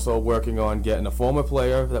we're also working on getting a former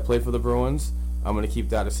player that played for the Bruins. I'm going to keep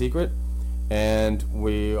that a secret. And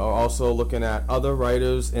we are also looking at other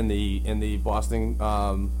writers in the Boston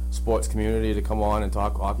sports community to come on and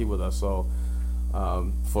talk hockey with us. So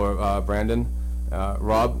for Brandon,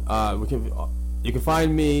 Rob, You can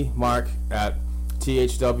find me, Mark, at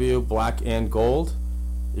THW Black and Gold.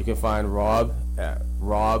 You can find Rob at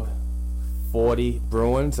Rob40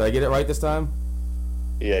 Bruins. Did I get it right this time?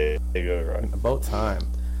 Yeah, you got it right. About time.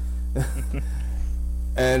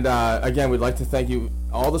 And again, we'd like to thank you,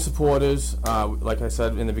 all the supporters. Like I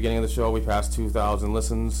said in the beginning of the show, we passed 2,000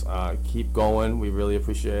 listens. Keep going. We really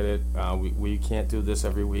appreciate it. We can't do this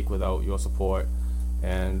every week without your support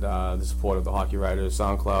and the support of the Hockey Writers,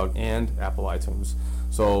 SoundCloud, and Apple iTunes.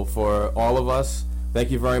 So for all of us,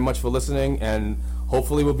 thank you very much for listening, and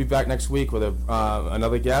hopefully we'll be back next week with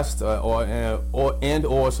another guest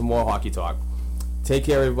or some more hockey talk. Take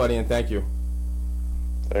care, everybody, and thank you.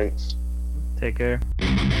 Thanks. Take care.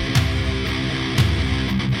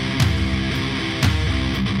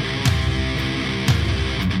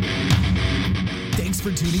 Thanks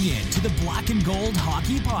for tuning in to the Black and Gold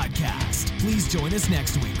Hockey Podcast. Please join us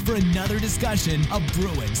next week for another discussion of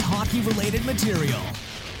Bruins hockey-related material.